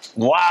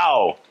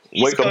 Wow.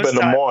 Wake up in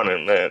the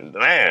morning, man.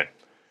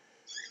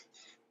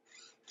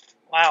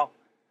 Wow.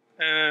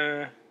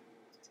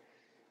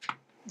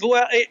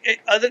 Well,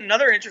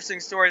 another interesting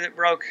story that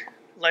broke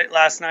late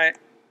last night.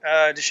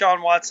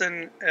 Deshaun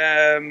Watson,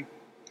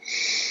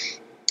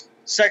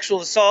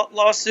 sexual assault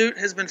lawsuit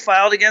has been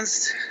filed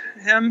against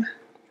him.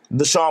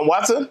 Deshaun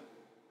Watson?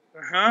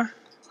 Uh-huh.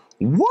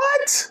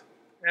 What?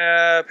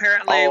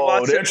 Apparently,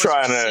 Watson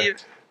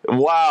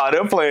Wow,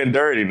 they're playing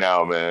dirty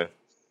now, man.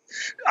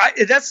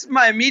 That's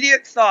my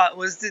immediate thought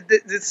was,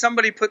 did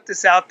somebody put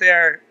this out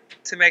there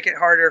to make it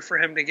harder for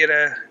him to get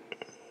a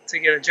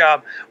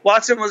job?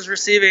 Watson was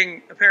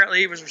receiving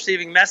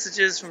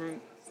messages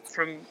from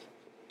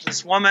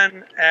this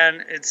woman,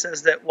 and it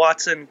says that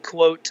Watson,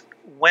 quote,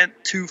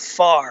 went too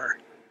far.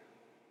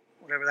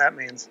 Whatever that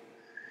means.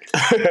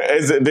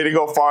 Did he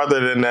go farther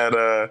than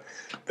that?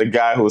 The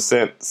guy who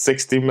sent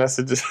 60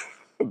 messages.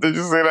 Did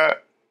you see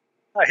that?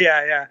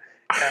 Yeah.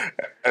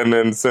 And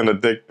then sent a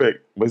dick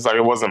pic. But he's like,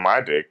 it wasn't my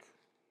dick.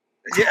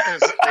 Yeah.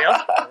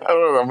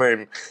 I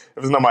mean, if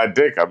it's not my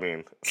dick, I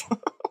mean,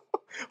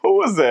 who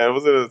was that?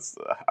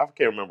 I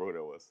can't remember who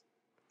that was.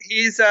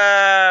 He's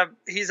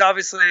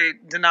obviously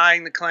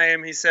denying the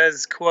claim. He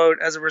says, quote,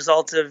 as a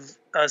result of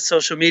a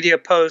social media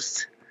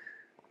post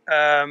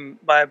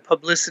by a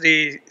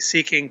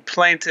publicity-seeking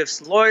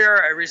plaintiff's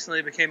lawyer. I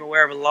recently became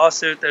aware of a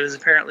lawsuit that has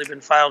apparently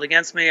been filed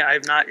against me. I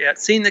have not yet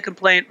seen the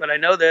complaint, but I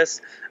know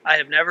this. I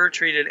have never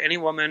treated any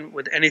woman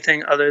with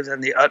anything other than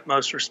the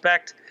utmost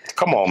respect.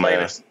 Come on,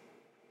 man.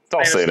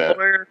 Don't say that.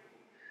 Lawyer,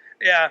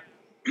 yeah.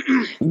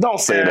 Don't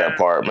say that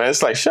part, man.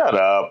 It's like, shut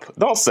up.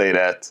 Don't say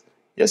that.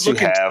 Yes, you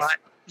have.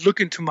 Look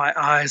into my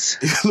eyes.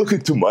 Look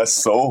into my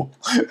soul.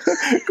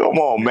 Come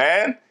on,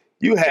 man.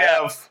 You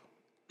have.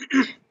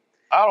 Yeah.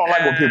 I don't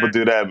like when people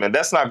do that, man.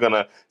 That's not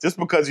gonna, just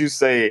because you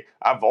say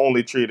I've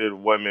only treated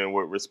women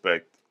with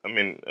respect. I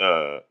mean,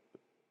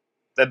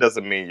 that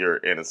doesn't mean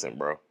you're innocent,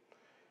 bro.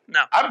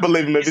 No. I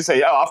believe him if you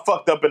say, I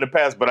fucked up in the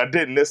past, but I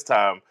didn't this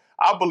time.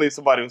 I'll believe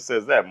somebody who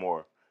says that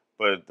more.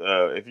 But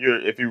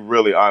if you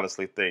really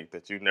honestly think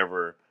that you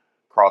never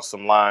crossed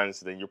some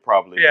lines, then you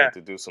probably need to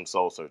do some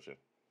soul searching.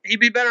 He'd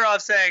be better off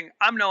saying,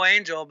 I'm no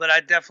angel, but I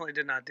definitely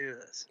did not do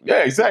this.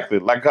 Yeah, exactly.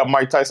 Like how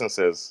Mike Tyson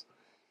says.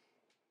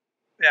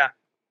 Yeah.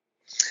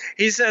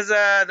 He says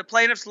the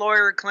plaintiff's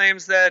lawyer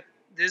claims that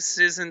this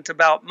isn't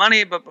about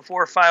money, but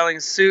before filing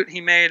suit, he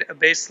made a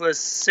baseless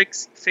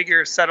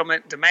 6-figure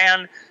settlement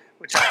demand,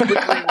 which I quickly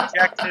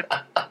rejected.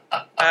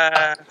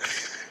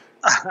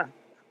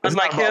 It's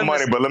not about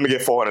money, but let me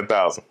get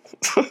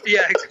 $400,000.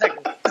 Yeah,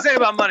 exactly. This ain't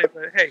about money,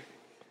 but hey,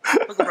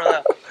 hook the brother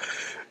up.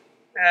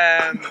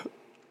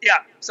 Yeah,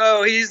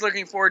 so he's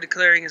looking forward to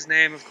clearing his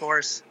name, of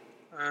course.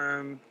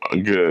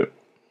 Good.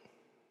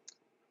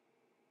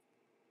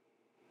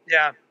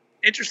 Yeah.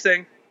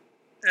 Interesting.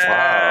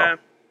 Wow.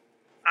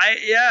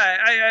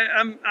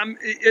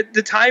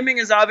 The timing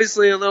is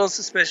obviously a little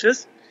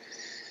suspicious.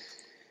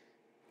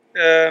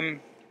 We'll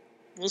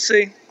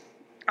see.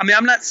 I mean,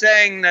 I'm not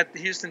saying that the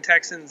Houston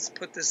Texans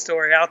put this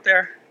story out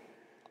there.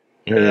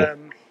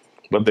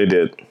 But they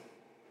did.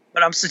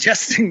 But I'm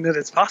suggesting that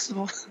it's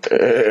possible.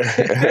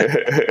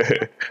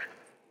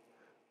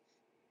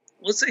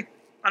 We'll see.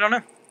 I don't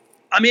know.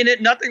 I mean,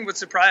 nothing would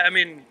surprise. I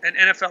mean, an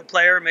NFL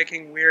player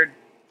making weird,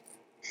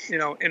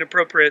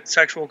 inappropriate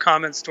sexual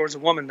comments towards a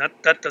woman,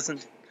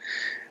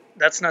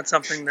 that's not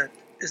something that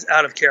is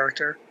out of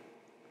character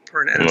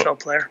for an NFL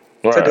player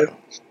to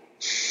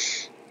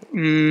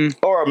do.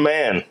 Or a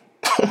man.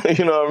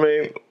 You know what I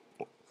mean?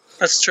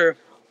 That's true.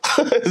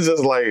 It's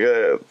just like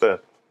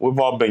we've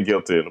all been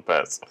guilty in the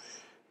past.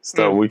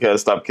 So we gotta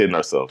stop kidding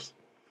ourselves.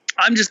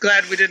 I'm just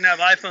glad we didn't have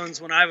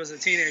iPhones when I was a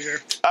teenager.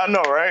 I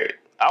know, right?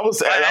 I was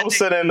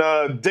sending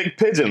dick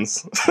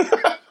pigeons.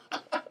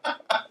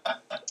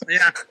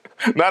 Yeah.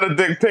 Not a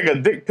dick pig, a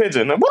dick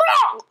pigeon.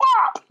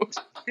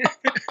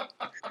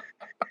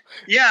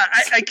 Yeah,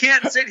 I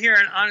can't sit here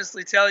and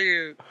honestly tell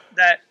you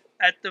that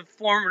at the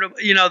formidable,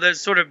 the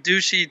sort of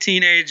douchey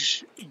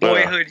teenage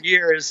boyhood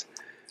years,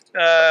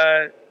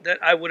 that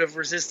I would have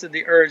resisted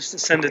the urge to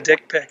send a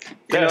dick pic.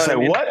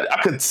 What?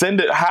 I could send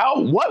it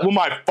how? What? With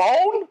my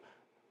phone?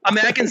 I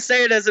mean, I can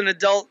say it as an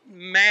adult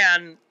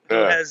man who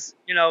has,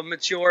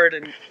 matured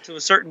and to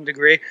a certain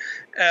degree.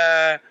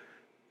 That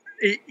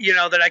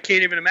I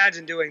can't even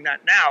imagine doing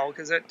that now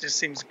because that just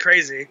seems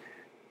crazy.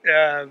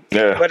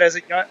 But as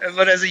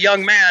a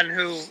young man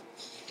who,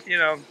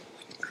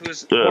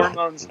 whose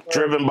hormones are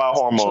driven by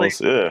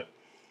hormones,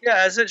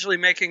 essentially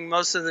making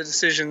most of the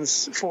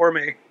decisions for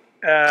me.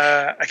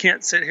 I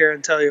can't sit here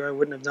and tell you I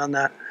wouldn't have done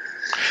that.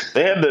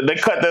 They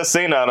cut that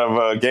scene out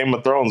of Game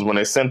of Thrones when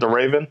they sent a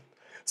raven.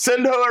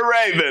 Send her a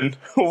raven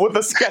with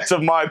a sketch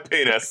of my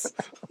penis.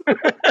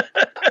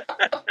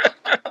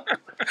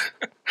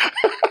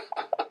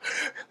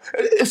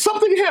 It's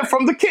something here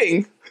from the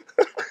king.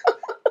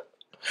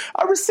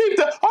 I received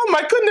oh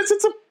my goodness,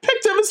 it's a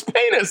picture of his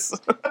penis.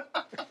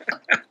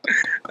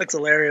 That's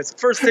hilarious.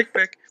 First dick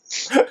pic.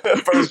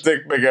 First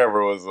dick pic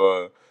ever was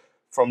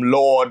from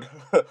Lord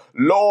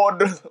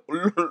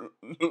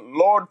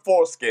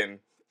Foreskin.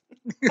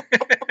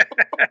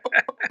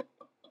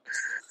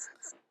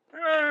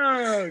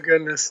 Oh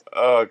goodness.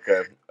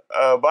 Okay.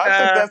 But I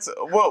think that's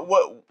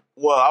well,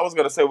 I was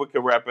gonna say we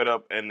could wrap it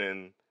up and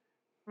then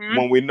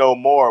when we know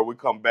more, we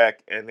come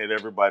back and hit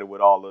everybody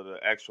with all of the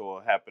actual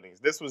happenings.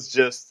 This was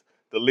just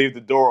the leave the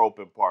door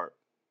open part.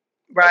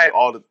 Right. Like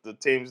all the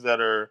teams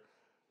that are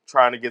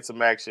trying to get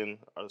some action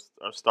are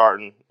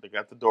starting. They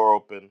got the door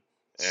open,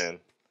 and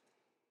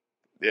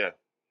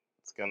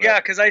it's gonna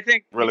because I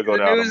think really go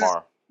down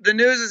tomorrow. The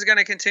news is going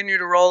to continue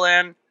to roll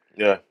in.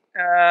 Yeah.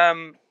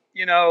 And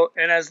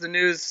as the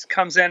news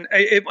comes in,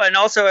 and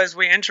also as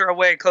we enter our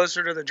way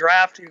closer to the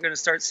draft, you're going to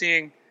start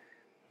seeing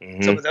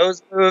some of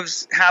those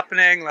moves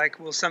happening. Like,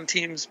 will some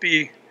teams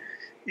be,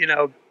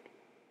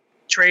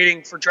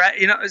 trading for draft?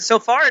 So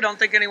far, I don't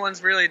think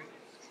anyone's really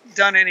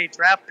done any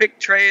draft pick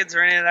trades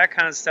or any of that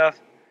kind of stuff.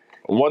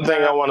 One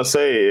thing I want to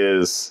say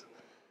is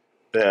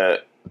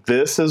that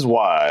this is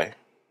why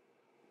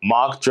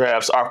mock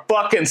drafts are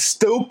fucking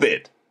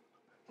stupid.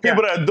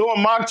 People that are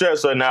doing mock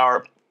drafts right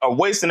now are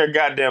wasting their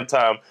goddamn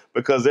time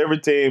because every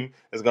team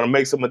is going to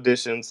make some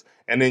additions,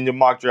 and then your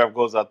mock draft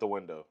goes out the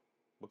window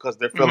because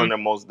they're filling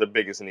their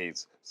biggest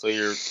needs. So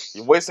you're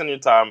wasting your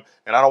time,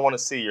 and I don't want to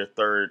see your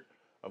third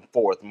and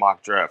fourth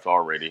mock draft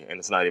already, and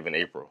it's not even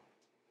April.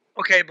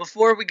 Okay,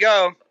 before we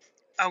go,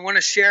 I want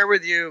to share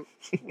with you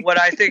what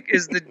I think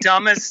is the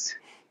dumbest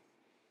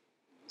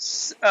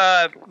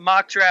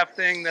mock draft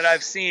thing that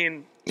I've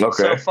seen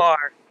so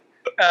far.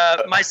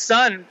 My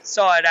son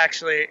saw it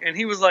actually, and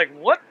he was like,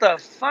 "What the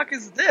fuck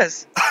is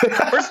this?"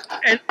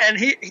 and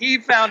he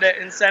found it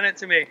and sent it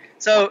to me.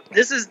 So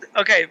this is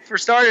okay. For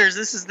starters,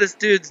 this is this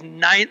dude's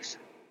 9th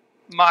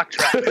mock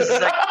draft. This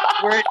is like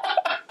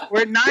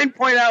we're at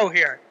 9.0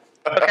 here.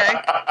 Okay,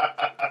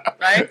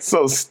 right?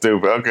 So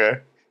stupid.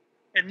 Okay.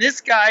 And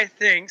this guy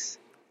thinks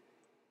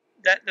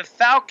that the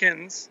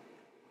Falcons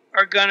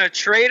are gonna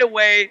trade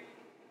away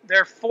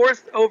their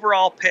 4th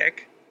overall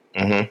pick.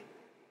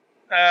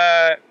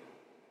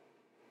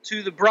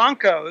 To the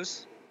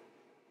Broncos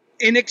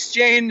in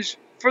exchange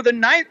for the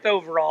 9th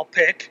overall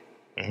pick,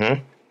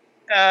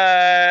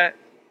 the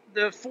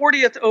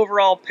 40th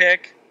overall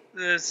pick,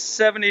 the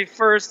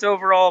 71st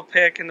overall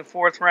pick in the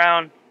 4th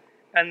round,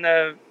 and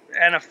a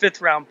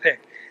 5th round pick.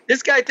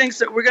 This guy thinks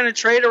that we're going to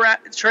trade our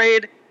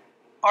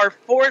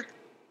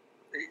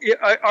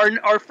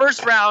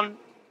 1st round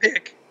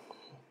pick,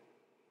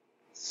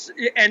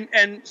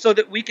 and so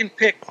that we can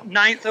pick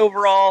 9th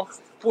overall,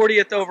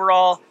 40th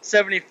overall,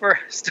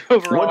 71st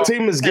overall. What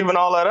team is giving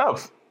all that up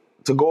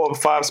to go up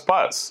 5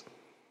 spots?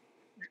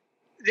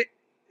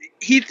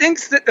 He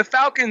thinks that the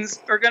Falcons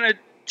are going to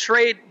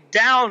trade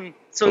down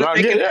so that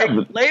they can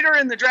pick later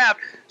in the draft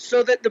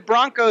so that the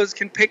Broncos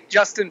can pick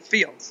Justin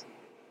Fields.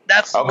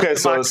 That's okay.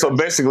 So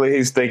basically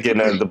he's thinking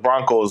that the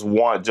Broncos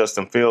want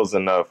Justin Fields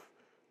enough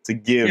to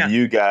give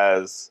you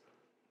guys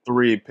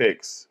 3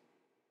 picks.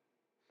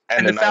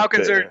 And the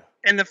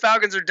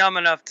Falcons are dumb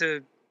enough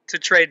to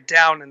trade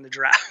down in the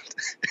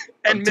draft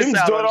and miss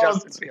out on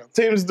Justin Fields.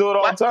 Teams do it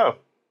all the time.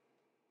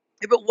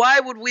 Yeah, but why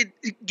would we,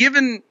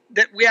 given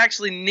that we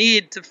actually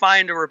need to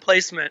find a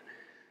replacement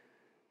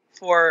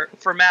for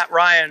Matt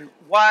Ryan,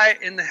 why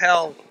in the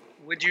hell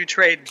would you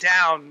trade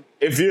down?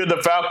 If you're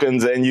the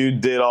Falcons and you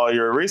did all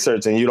your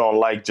research and you don't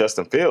like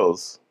Justin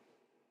Fields,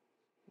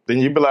 then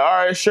you'd be like,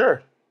 all right,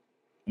 sure.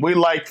 We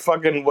like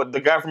fucking the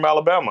guy from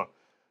Alabama.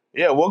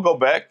 Yeah, we'll go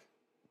back.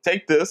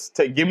 Take this.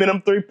 Give me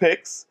them 3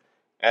 picks.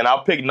 And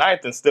I'll pick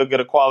 9th and still get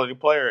a quality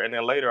player, and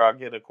then later I'll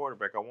get a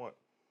quarterback I want.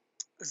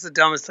 It's the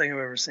dumbest thing I've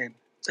ever seen.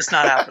 It's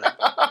not happening.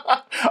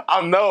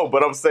 I know,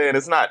 but I'm saying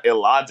it's not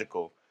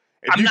illogical.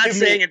 I'm not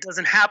saying it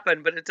doesn't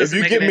happen, but it doesn't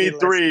make it any less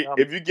dumb.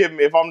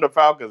 If I'm the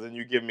Falcons and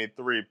you give me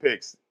 3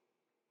 picks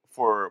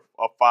for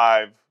a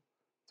 5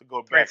 to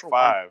go back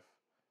 5,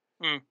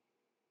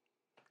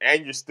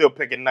 and you're still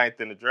picking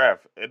 9th in the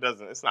draft,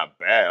 it's not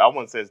bad. I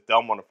wouldn't say it's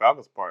dumb on the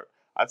Falcons' part.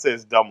 I'd say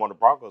it's dumb on the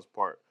Broncos'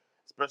 part.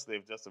 Especially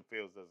if Justin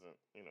Fields doesn't,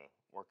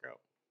 work out.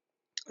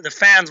 The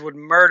fans would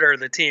murder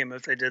the team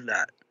if they did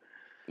that.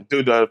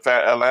 Do the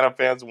Atlanta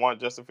fans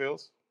want Justin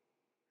Fields?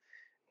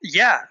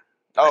 Yeah.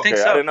 Okay, I think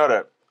so. I didn't know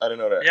that.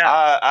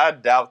 Yeah. I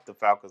doubt the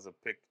Falcons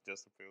have picked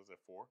Justin Fields at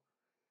 4.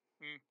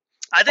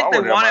 I think they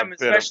want him,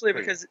 especially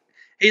because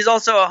he's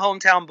also a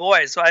hometown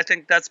boy, so I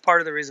think that's part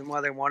of the reason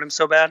why they want him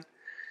so bad.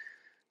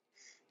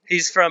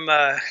 He's from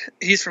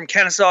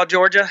Kennesaw,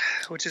 Georgia,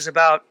 which is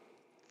about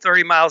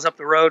 30 miles up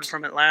the road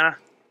from Atlanta.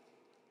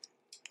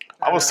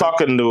 I was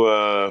talking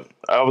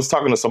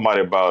to somebody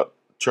about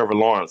Trevor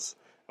Lawrence,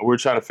 and we were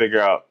trying to figure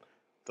out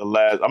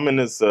I'm in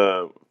this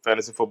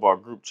fantasy football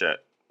group chat,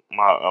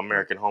 my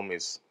American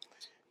homies,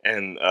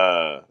 and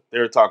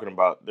they're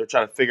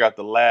trying to figure out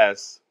the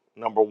last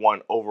number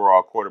 1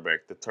 overall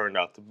quarterback that turned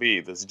out to be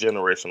this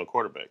generational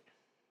quarterback.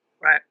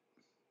 Right.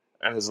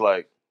 And it's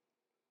like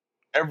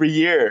every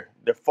year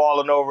they're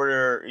falling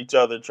over each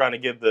other trying to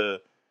get the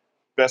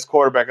best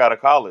quarterback out of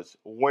college.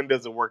 When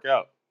does it work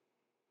out?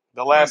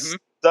 The last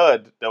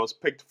stud that was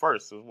picked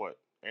first was what?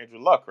 Andrew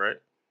Luck, right?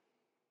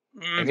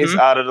 And he's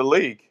out of the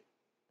league.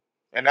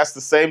 And that's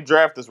the same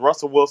draft as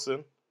Russell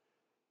Wilson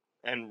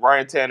and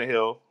Ryan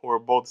Tannehill, who are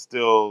both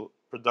still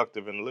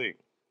productive in the league.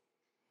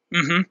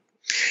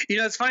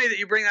 It's funny that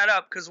you bring that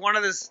up because one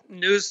of the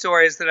news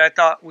stories that I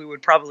thought we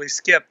would probably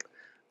skip,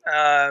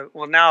 now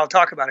I'll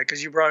talk about it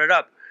because you brought it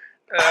up.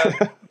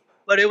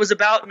 But it was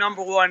about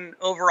number 1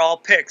 overall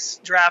picks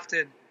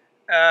drafted.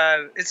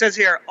 It says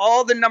here,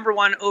 all the number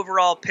 1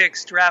 overall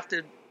picks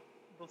drafted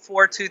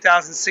before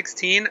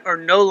 2016 are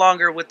no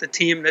longer with the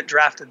team that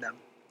drafted them.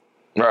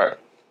 Right.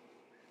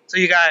 So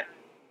you got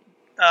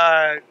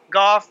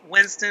Goff,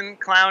 Winston,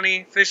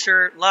 Clowney,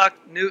 Fisher, Luck,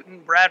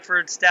 Newton,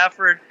 Bradford,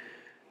 Stafford,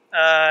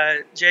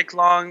 Jake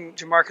Long,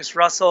 Jamarcus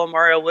Russell,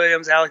 Mario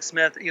Williams, Alex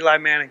Smith, Eli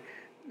Manning.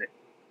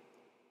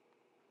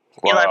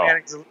 Wow. Eli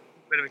Manning's a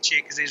bit of a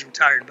cheat because he's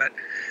retired, but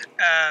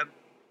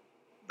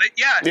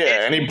yeah.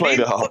 Yeah, and he played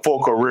a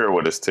full career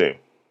with his team.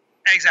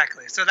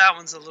 Exactly. So that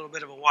one's a little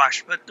bit of a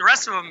wash, but the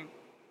rest of them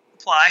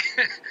apply.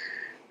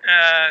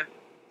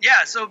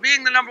 So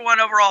being the number 1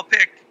 overall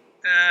pick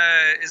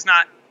is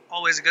not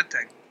always a good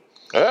thing.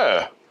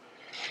 Yeah.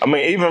 I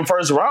mean, even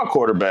first-round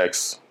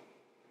quarterbacks.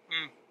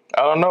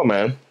 I don't know,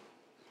 man.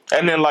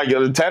 And then,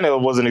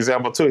 Tannehill was an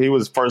example, too. He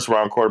was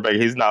first-round quarterback.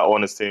 He's not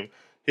on his team.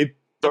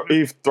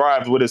 He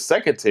thrived with his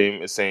second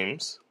team, it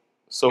seems.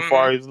 So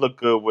far, he's looked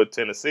good with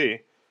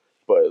Tennessee.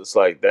 But it's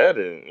like that,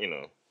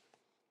 and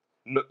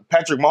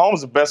Patrick Mahomes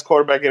is the best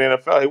quarterback in the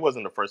NFL. He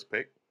wasn't the first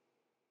pick.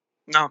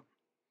 No.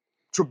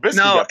 Trubisky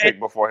got picked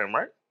before him,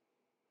 right?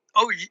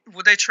 Oh,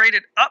 well, they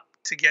traded up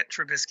to get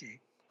Trubisky.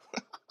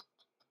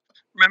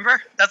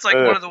 Remember? That's like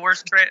one of the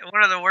worst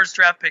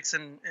draft picks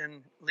in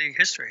league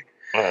history.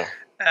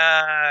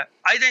 I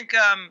think,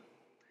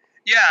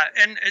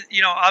 and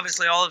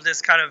obviously all of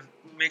this kind of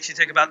makes you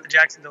think about the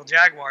Jacksonville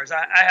Jaguars.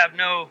 I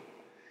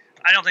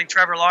don't think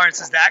Trevor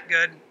Lawrence is that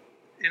good.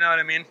 You know what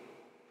I mean?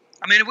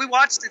 I mean, we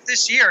watched it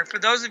this year. For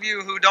those of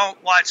you who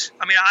don't watch,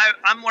 I mean,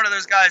 I'm one of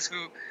those guys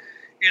who,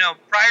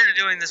 prior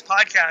to doing this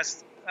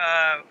podcast,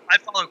 I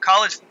followed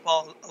college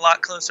football a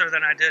lot closer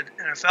than I did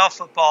NFL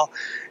football.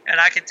 And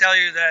I can tell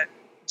you that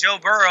Joe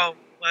Burrow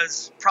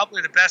was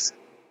probably the best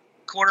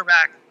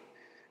quarterback,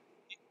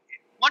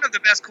 one of the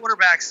best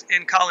quarterbacks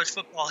in college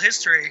football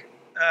history.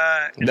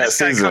 That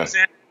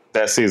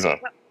season.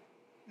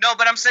 No,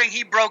 but I'm saying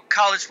he broke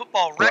college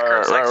football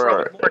records,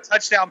 throwing more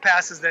touchdown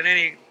passes than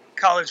any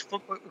college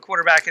football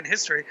quarterback in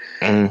history.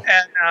 Mm-hmm.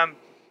 And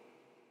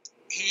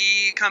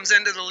he comes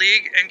into the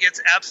league and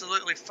gets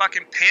absolutely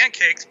fucking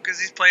pancakes because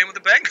he's playing with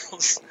the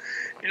Bengals.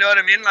 You know what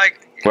I mean?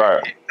 Like,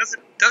 it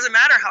doesn't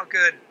matter how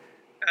good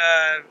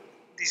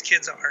these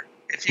kids are.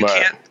 If you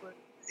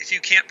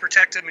can't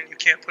protect them and you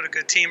can't put a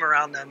good team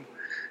around them,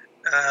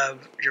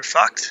 you're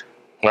fucked.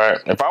 Right.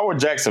 If I were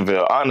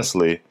Jacksonville,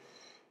 honestly,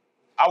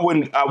 I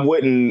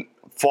wouldn't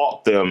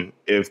fault them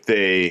if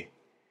they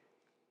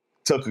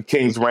took a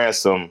king's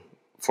ransom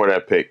for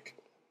that pick.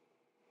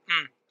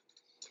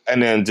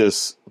 And then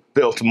just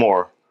built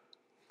more.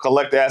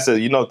 Collect assets.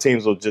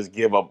 Teams will just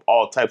give up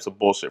all types of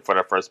bullshit for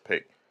their first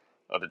pick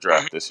of the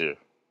draft this year.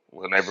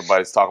 When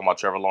everybody's talking about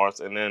Trevor Lawrence.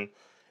 And then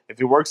if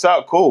it works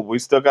out, cool. We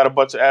still got a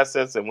bunch of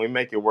assets and we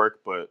make it work.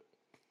 But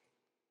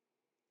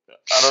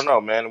I don't know,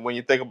 man. When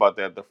you think about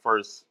that, the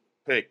first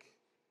pick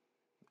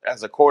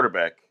as a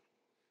quarterback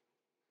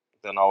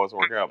doesn't always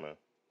work out, man.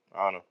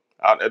 I don't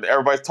know.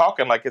 Everybody's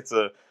talking like it's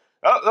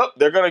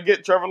they're going to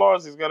get Trevor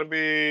Lawrence. He's going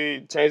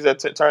to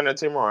turn that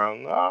team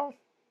around. No.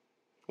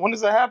 When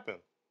does that happen?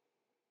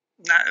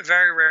 Not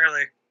very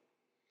rarely.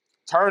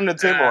 Turn the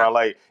team around.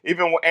 Like,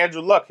 even with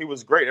Andrew Luck, he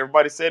was great.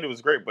 Everybody said he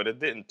was great, but it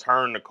didn't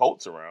turn the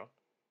Colts around.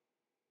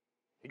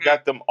 He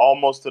got them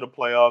almost to the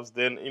playoffs.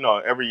 Then,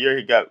 every year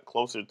he got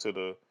closer to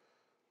the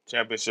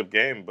championship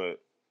game,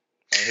 but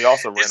he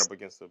also ran up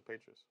against the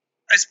Patriots.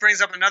 This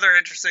brings up another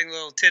interesting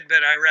little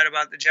tidbit I read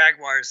about the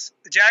Jaguars.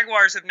 The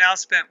Jaguars have now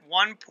spent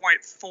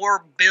 $1.4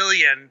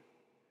 billion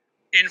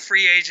in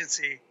free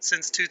agency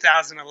since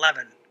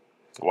 2011.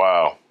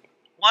 Wow.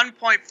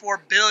 1.4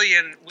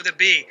 billion with a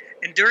B.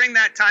 And during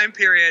that time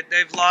period,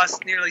 they've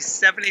lost nearly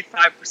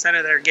 75%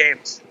 of their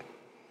games.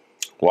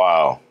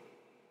 Wow.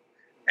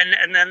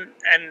 And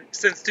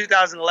since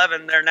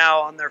 2011, they're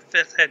now on their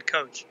fifth head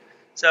coach.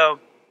 So,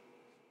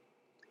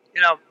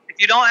 if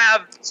you don't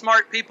have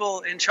smart people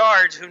in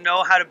charge who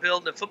know how to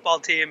build a football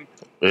team,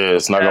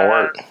 it's not going to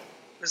work.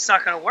 It's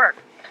not going to work.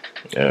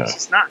 Yeah. It's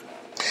just not.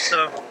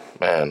 So,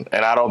 man,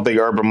 and I don't think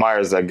Urban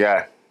Meyer's that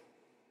guy.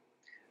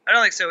 I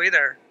don't think so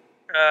either.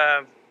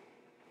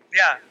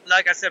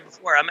 Like I said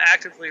before, I'm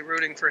actively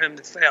rooting for him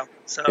to fail.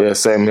 So yeah,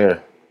 same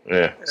here.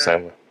 Yeah,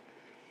 same here.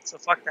 So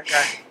fuck that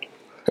guy.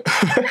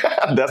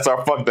 That's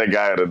our fuck that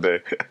guy of the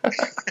day.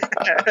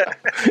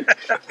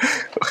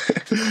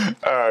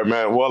 All right,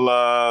 man.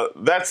 Well,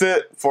 that's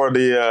it for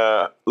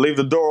the leave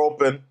the door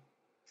open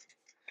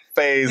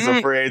phase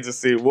of free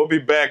agency. We'll be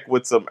back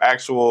with some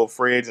actual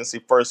free agency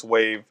first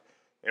wave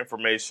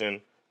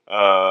information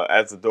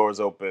as the doors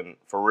open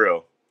for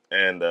real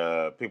and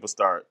people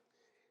start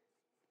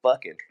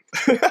fucking.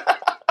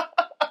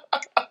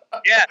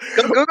 Yeah,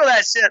 go Google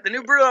that shit. The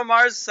new Bruno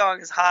Mars song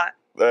is hot.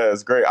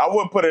 That's great. I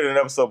would put it in an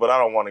episode, but I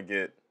don't want to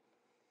get.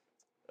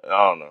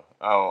 I don't know.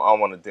 I don't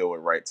want to deal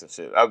with rights and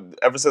shit.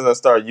 Ever since I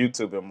started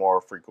YouTubing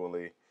more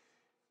frequently,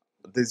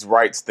 these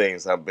rights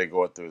things I've been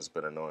going through has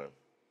been annoying.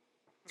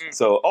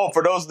 So,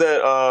 for those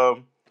that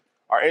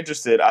are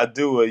interested, I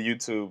do a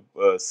YouTube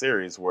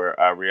series where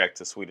I react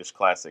to Swedish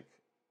classic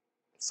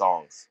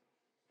songs.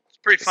 It's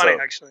pretty funny,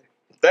 actually.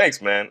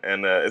 Thanks, man.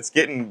 And it's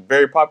getting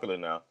very popular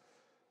now.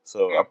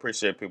 So I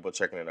appreciate people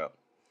checking it out.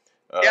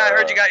 Yeah, I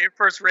heard you got your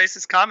first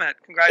racist comment.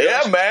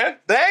 Congratulations. Yeah, man.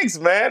 Thanks,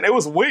 man. It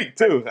was weak,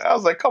 too. I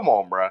was like, come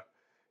on, bro.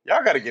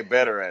 Y'all got to get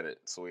better at it,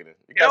 Sweden.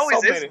 It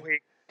always is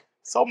weak.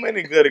 So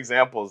many good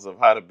examples of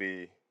how to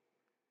be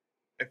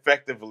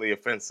effectively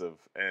offensive.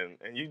 And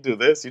you do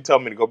this. You tell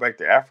me to go back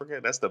to Africa.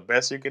 That's the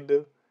best you can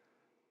do.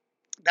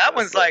 That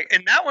one's kind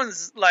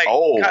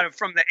of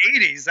from the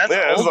 80s. That's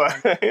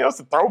old. It's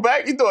a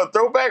throwback. You doing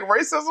throwback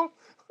racism?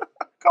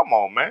 Come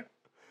on, man.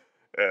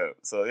 Yeah.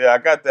 So I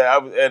got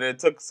that. And it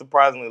took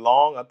surprisingly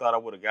long. I thought I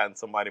would have gotten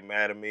somebody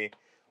mad at me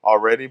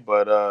already,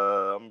 but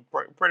I'm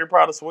pretty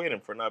proud of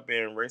Sweden for not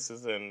being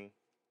racist and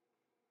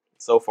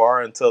so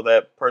far until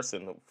that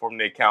person from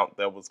the account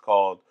that was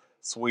called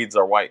Swedes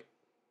Are White.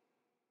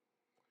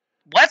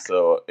 What?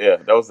 So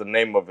that was the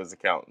name of his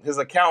account. His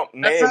account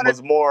name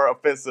was more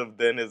offensive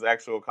than his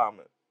actual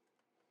comment.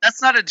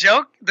 That's not a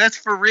joke. That's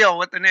for real.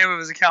 What the name of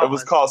his account was? It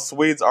was called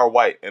Swedes Are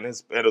White, and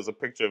it was a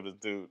picture of this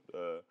dude,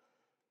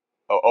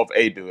 of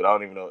a dude. I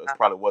don't even know. It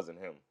probably wasn't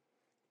him.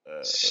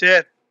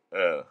 Shit.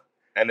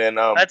 And then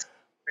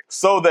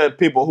so that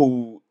people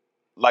who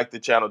like the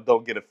channel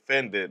don't get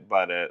offended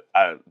by that,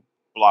 I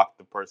blocked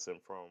the person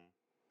from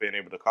being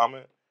able to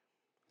comment.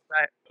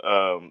 Right.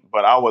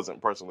 But I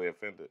wasn't personally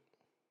offended.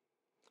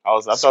 I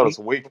thought it was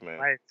weak, man.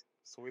 Right.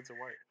 Swedes are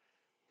white.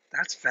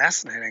 That's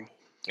fascinating.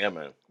 Yeah,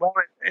 man. Well,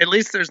 at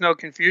least there's no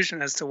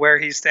confusion as to where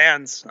he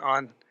stands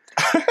on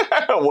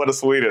what a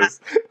Swede is.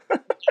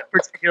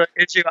 particular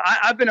issue.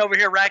 I've been over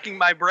here racking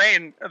my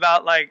brain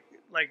about like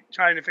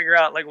trying to figure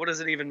out like what does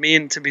it even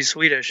mean to be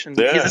Swedish, and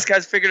this guy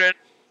figured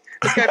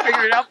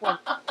it out for me.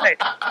 Hey,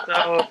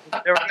 so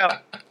there we go.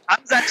 I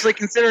was actually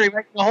considering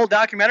making a whole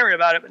documentary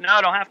about it, but now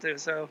I don't have to.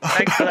 So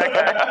thanks for that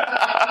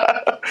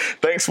guy.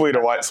 Thanks, Swedes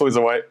are white. Swedes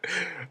are white.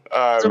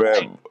 All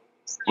right, man.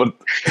 Well,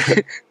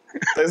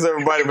 thanks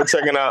everybody for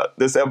checking out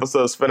this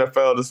episode of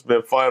SpinFL. This has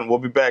been fun. We'll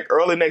be back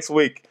early next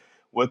week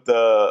with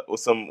an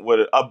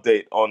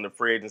update on the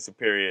free agency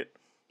period.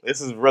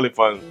 This is really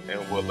fun, and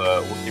we'll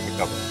keep it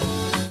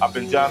coming. I've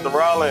been Jonathan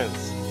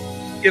Rollins.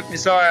 Give me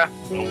Zara.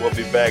 And we'll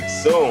be back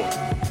soon.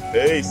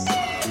 Peace.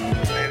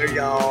 Later,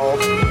 y'all.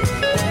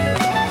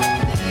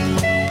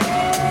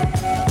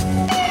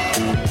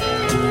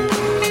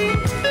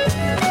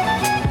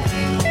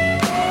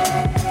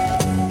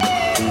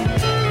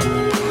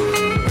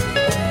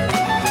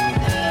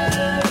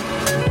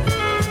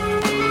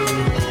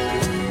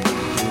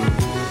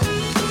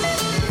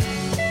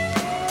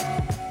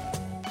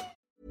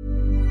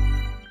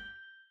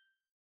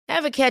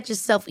 Ever catch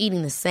yourself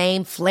eating the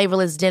same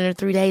flavorless dinner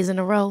 3 days in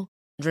a row?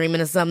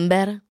 Dreaming of something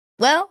better?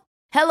 Well,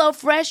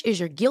 HelloFresh is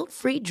your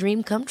guilt-free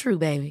dream come true,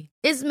 baby.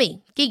 It's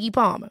me, Keke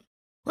Palmer.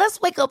 Let's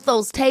wake up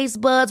those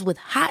taste buds with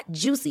hot,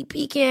 juicy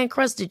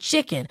pecan-crusted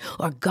chicken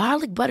or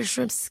garlic butter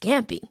shrimp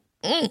scampi.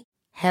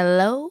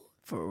 Hello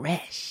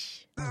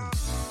Fresh.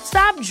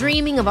 Stop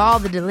dreaming of all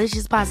the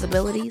delicious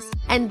possibilities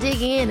and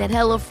dig in at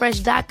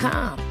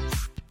HelloFresh.com.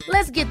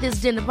 Let's get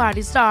this dinner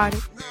party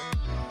started.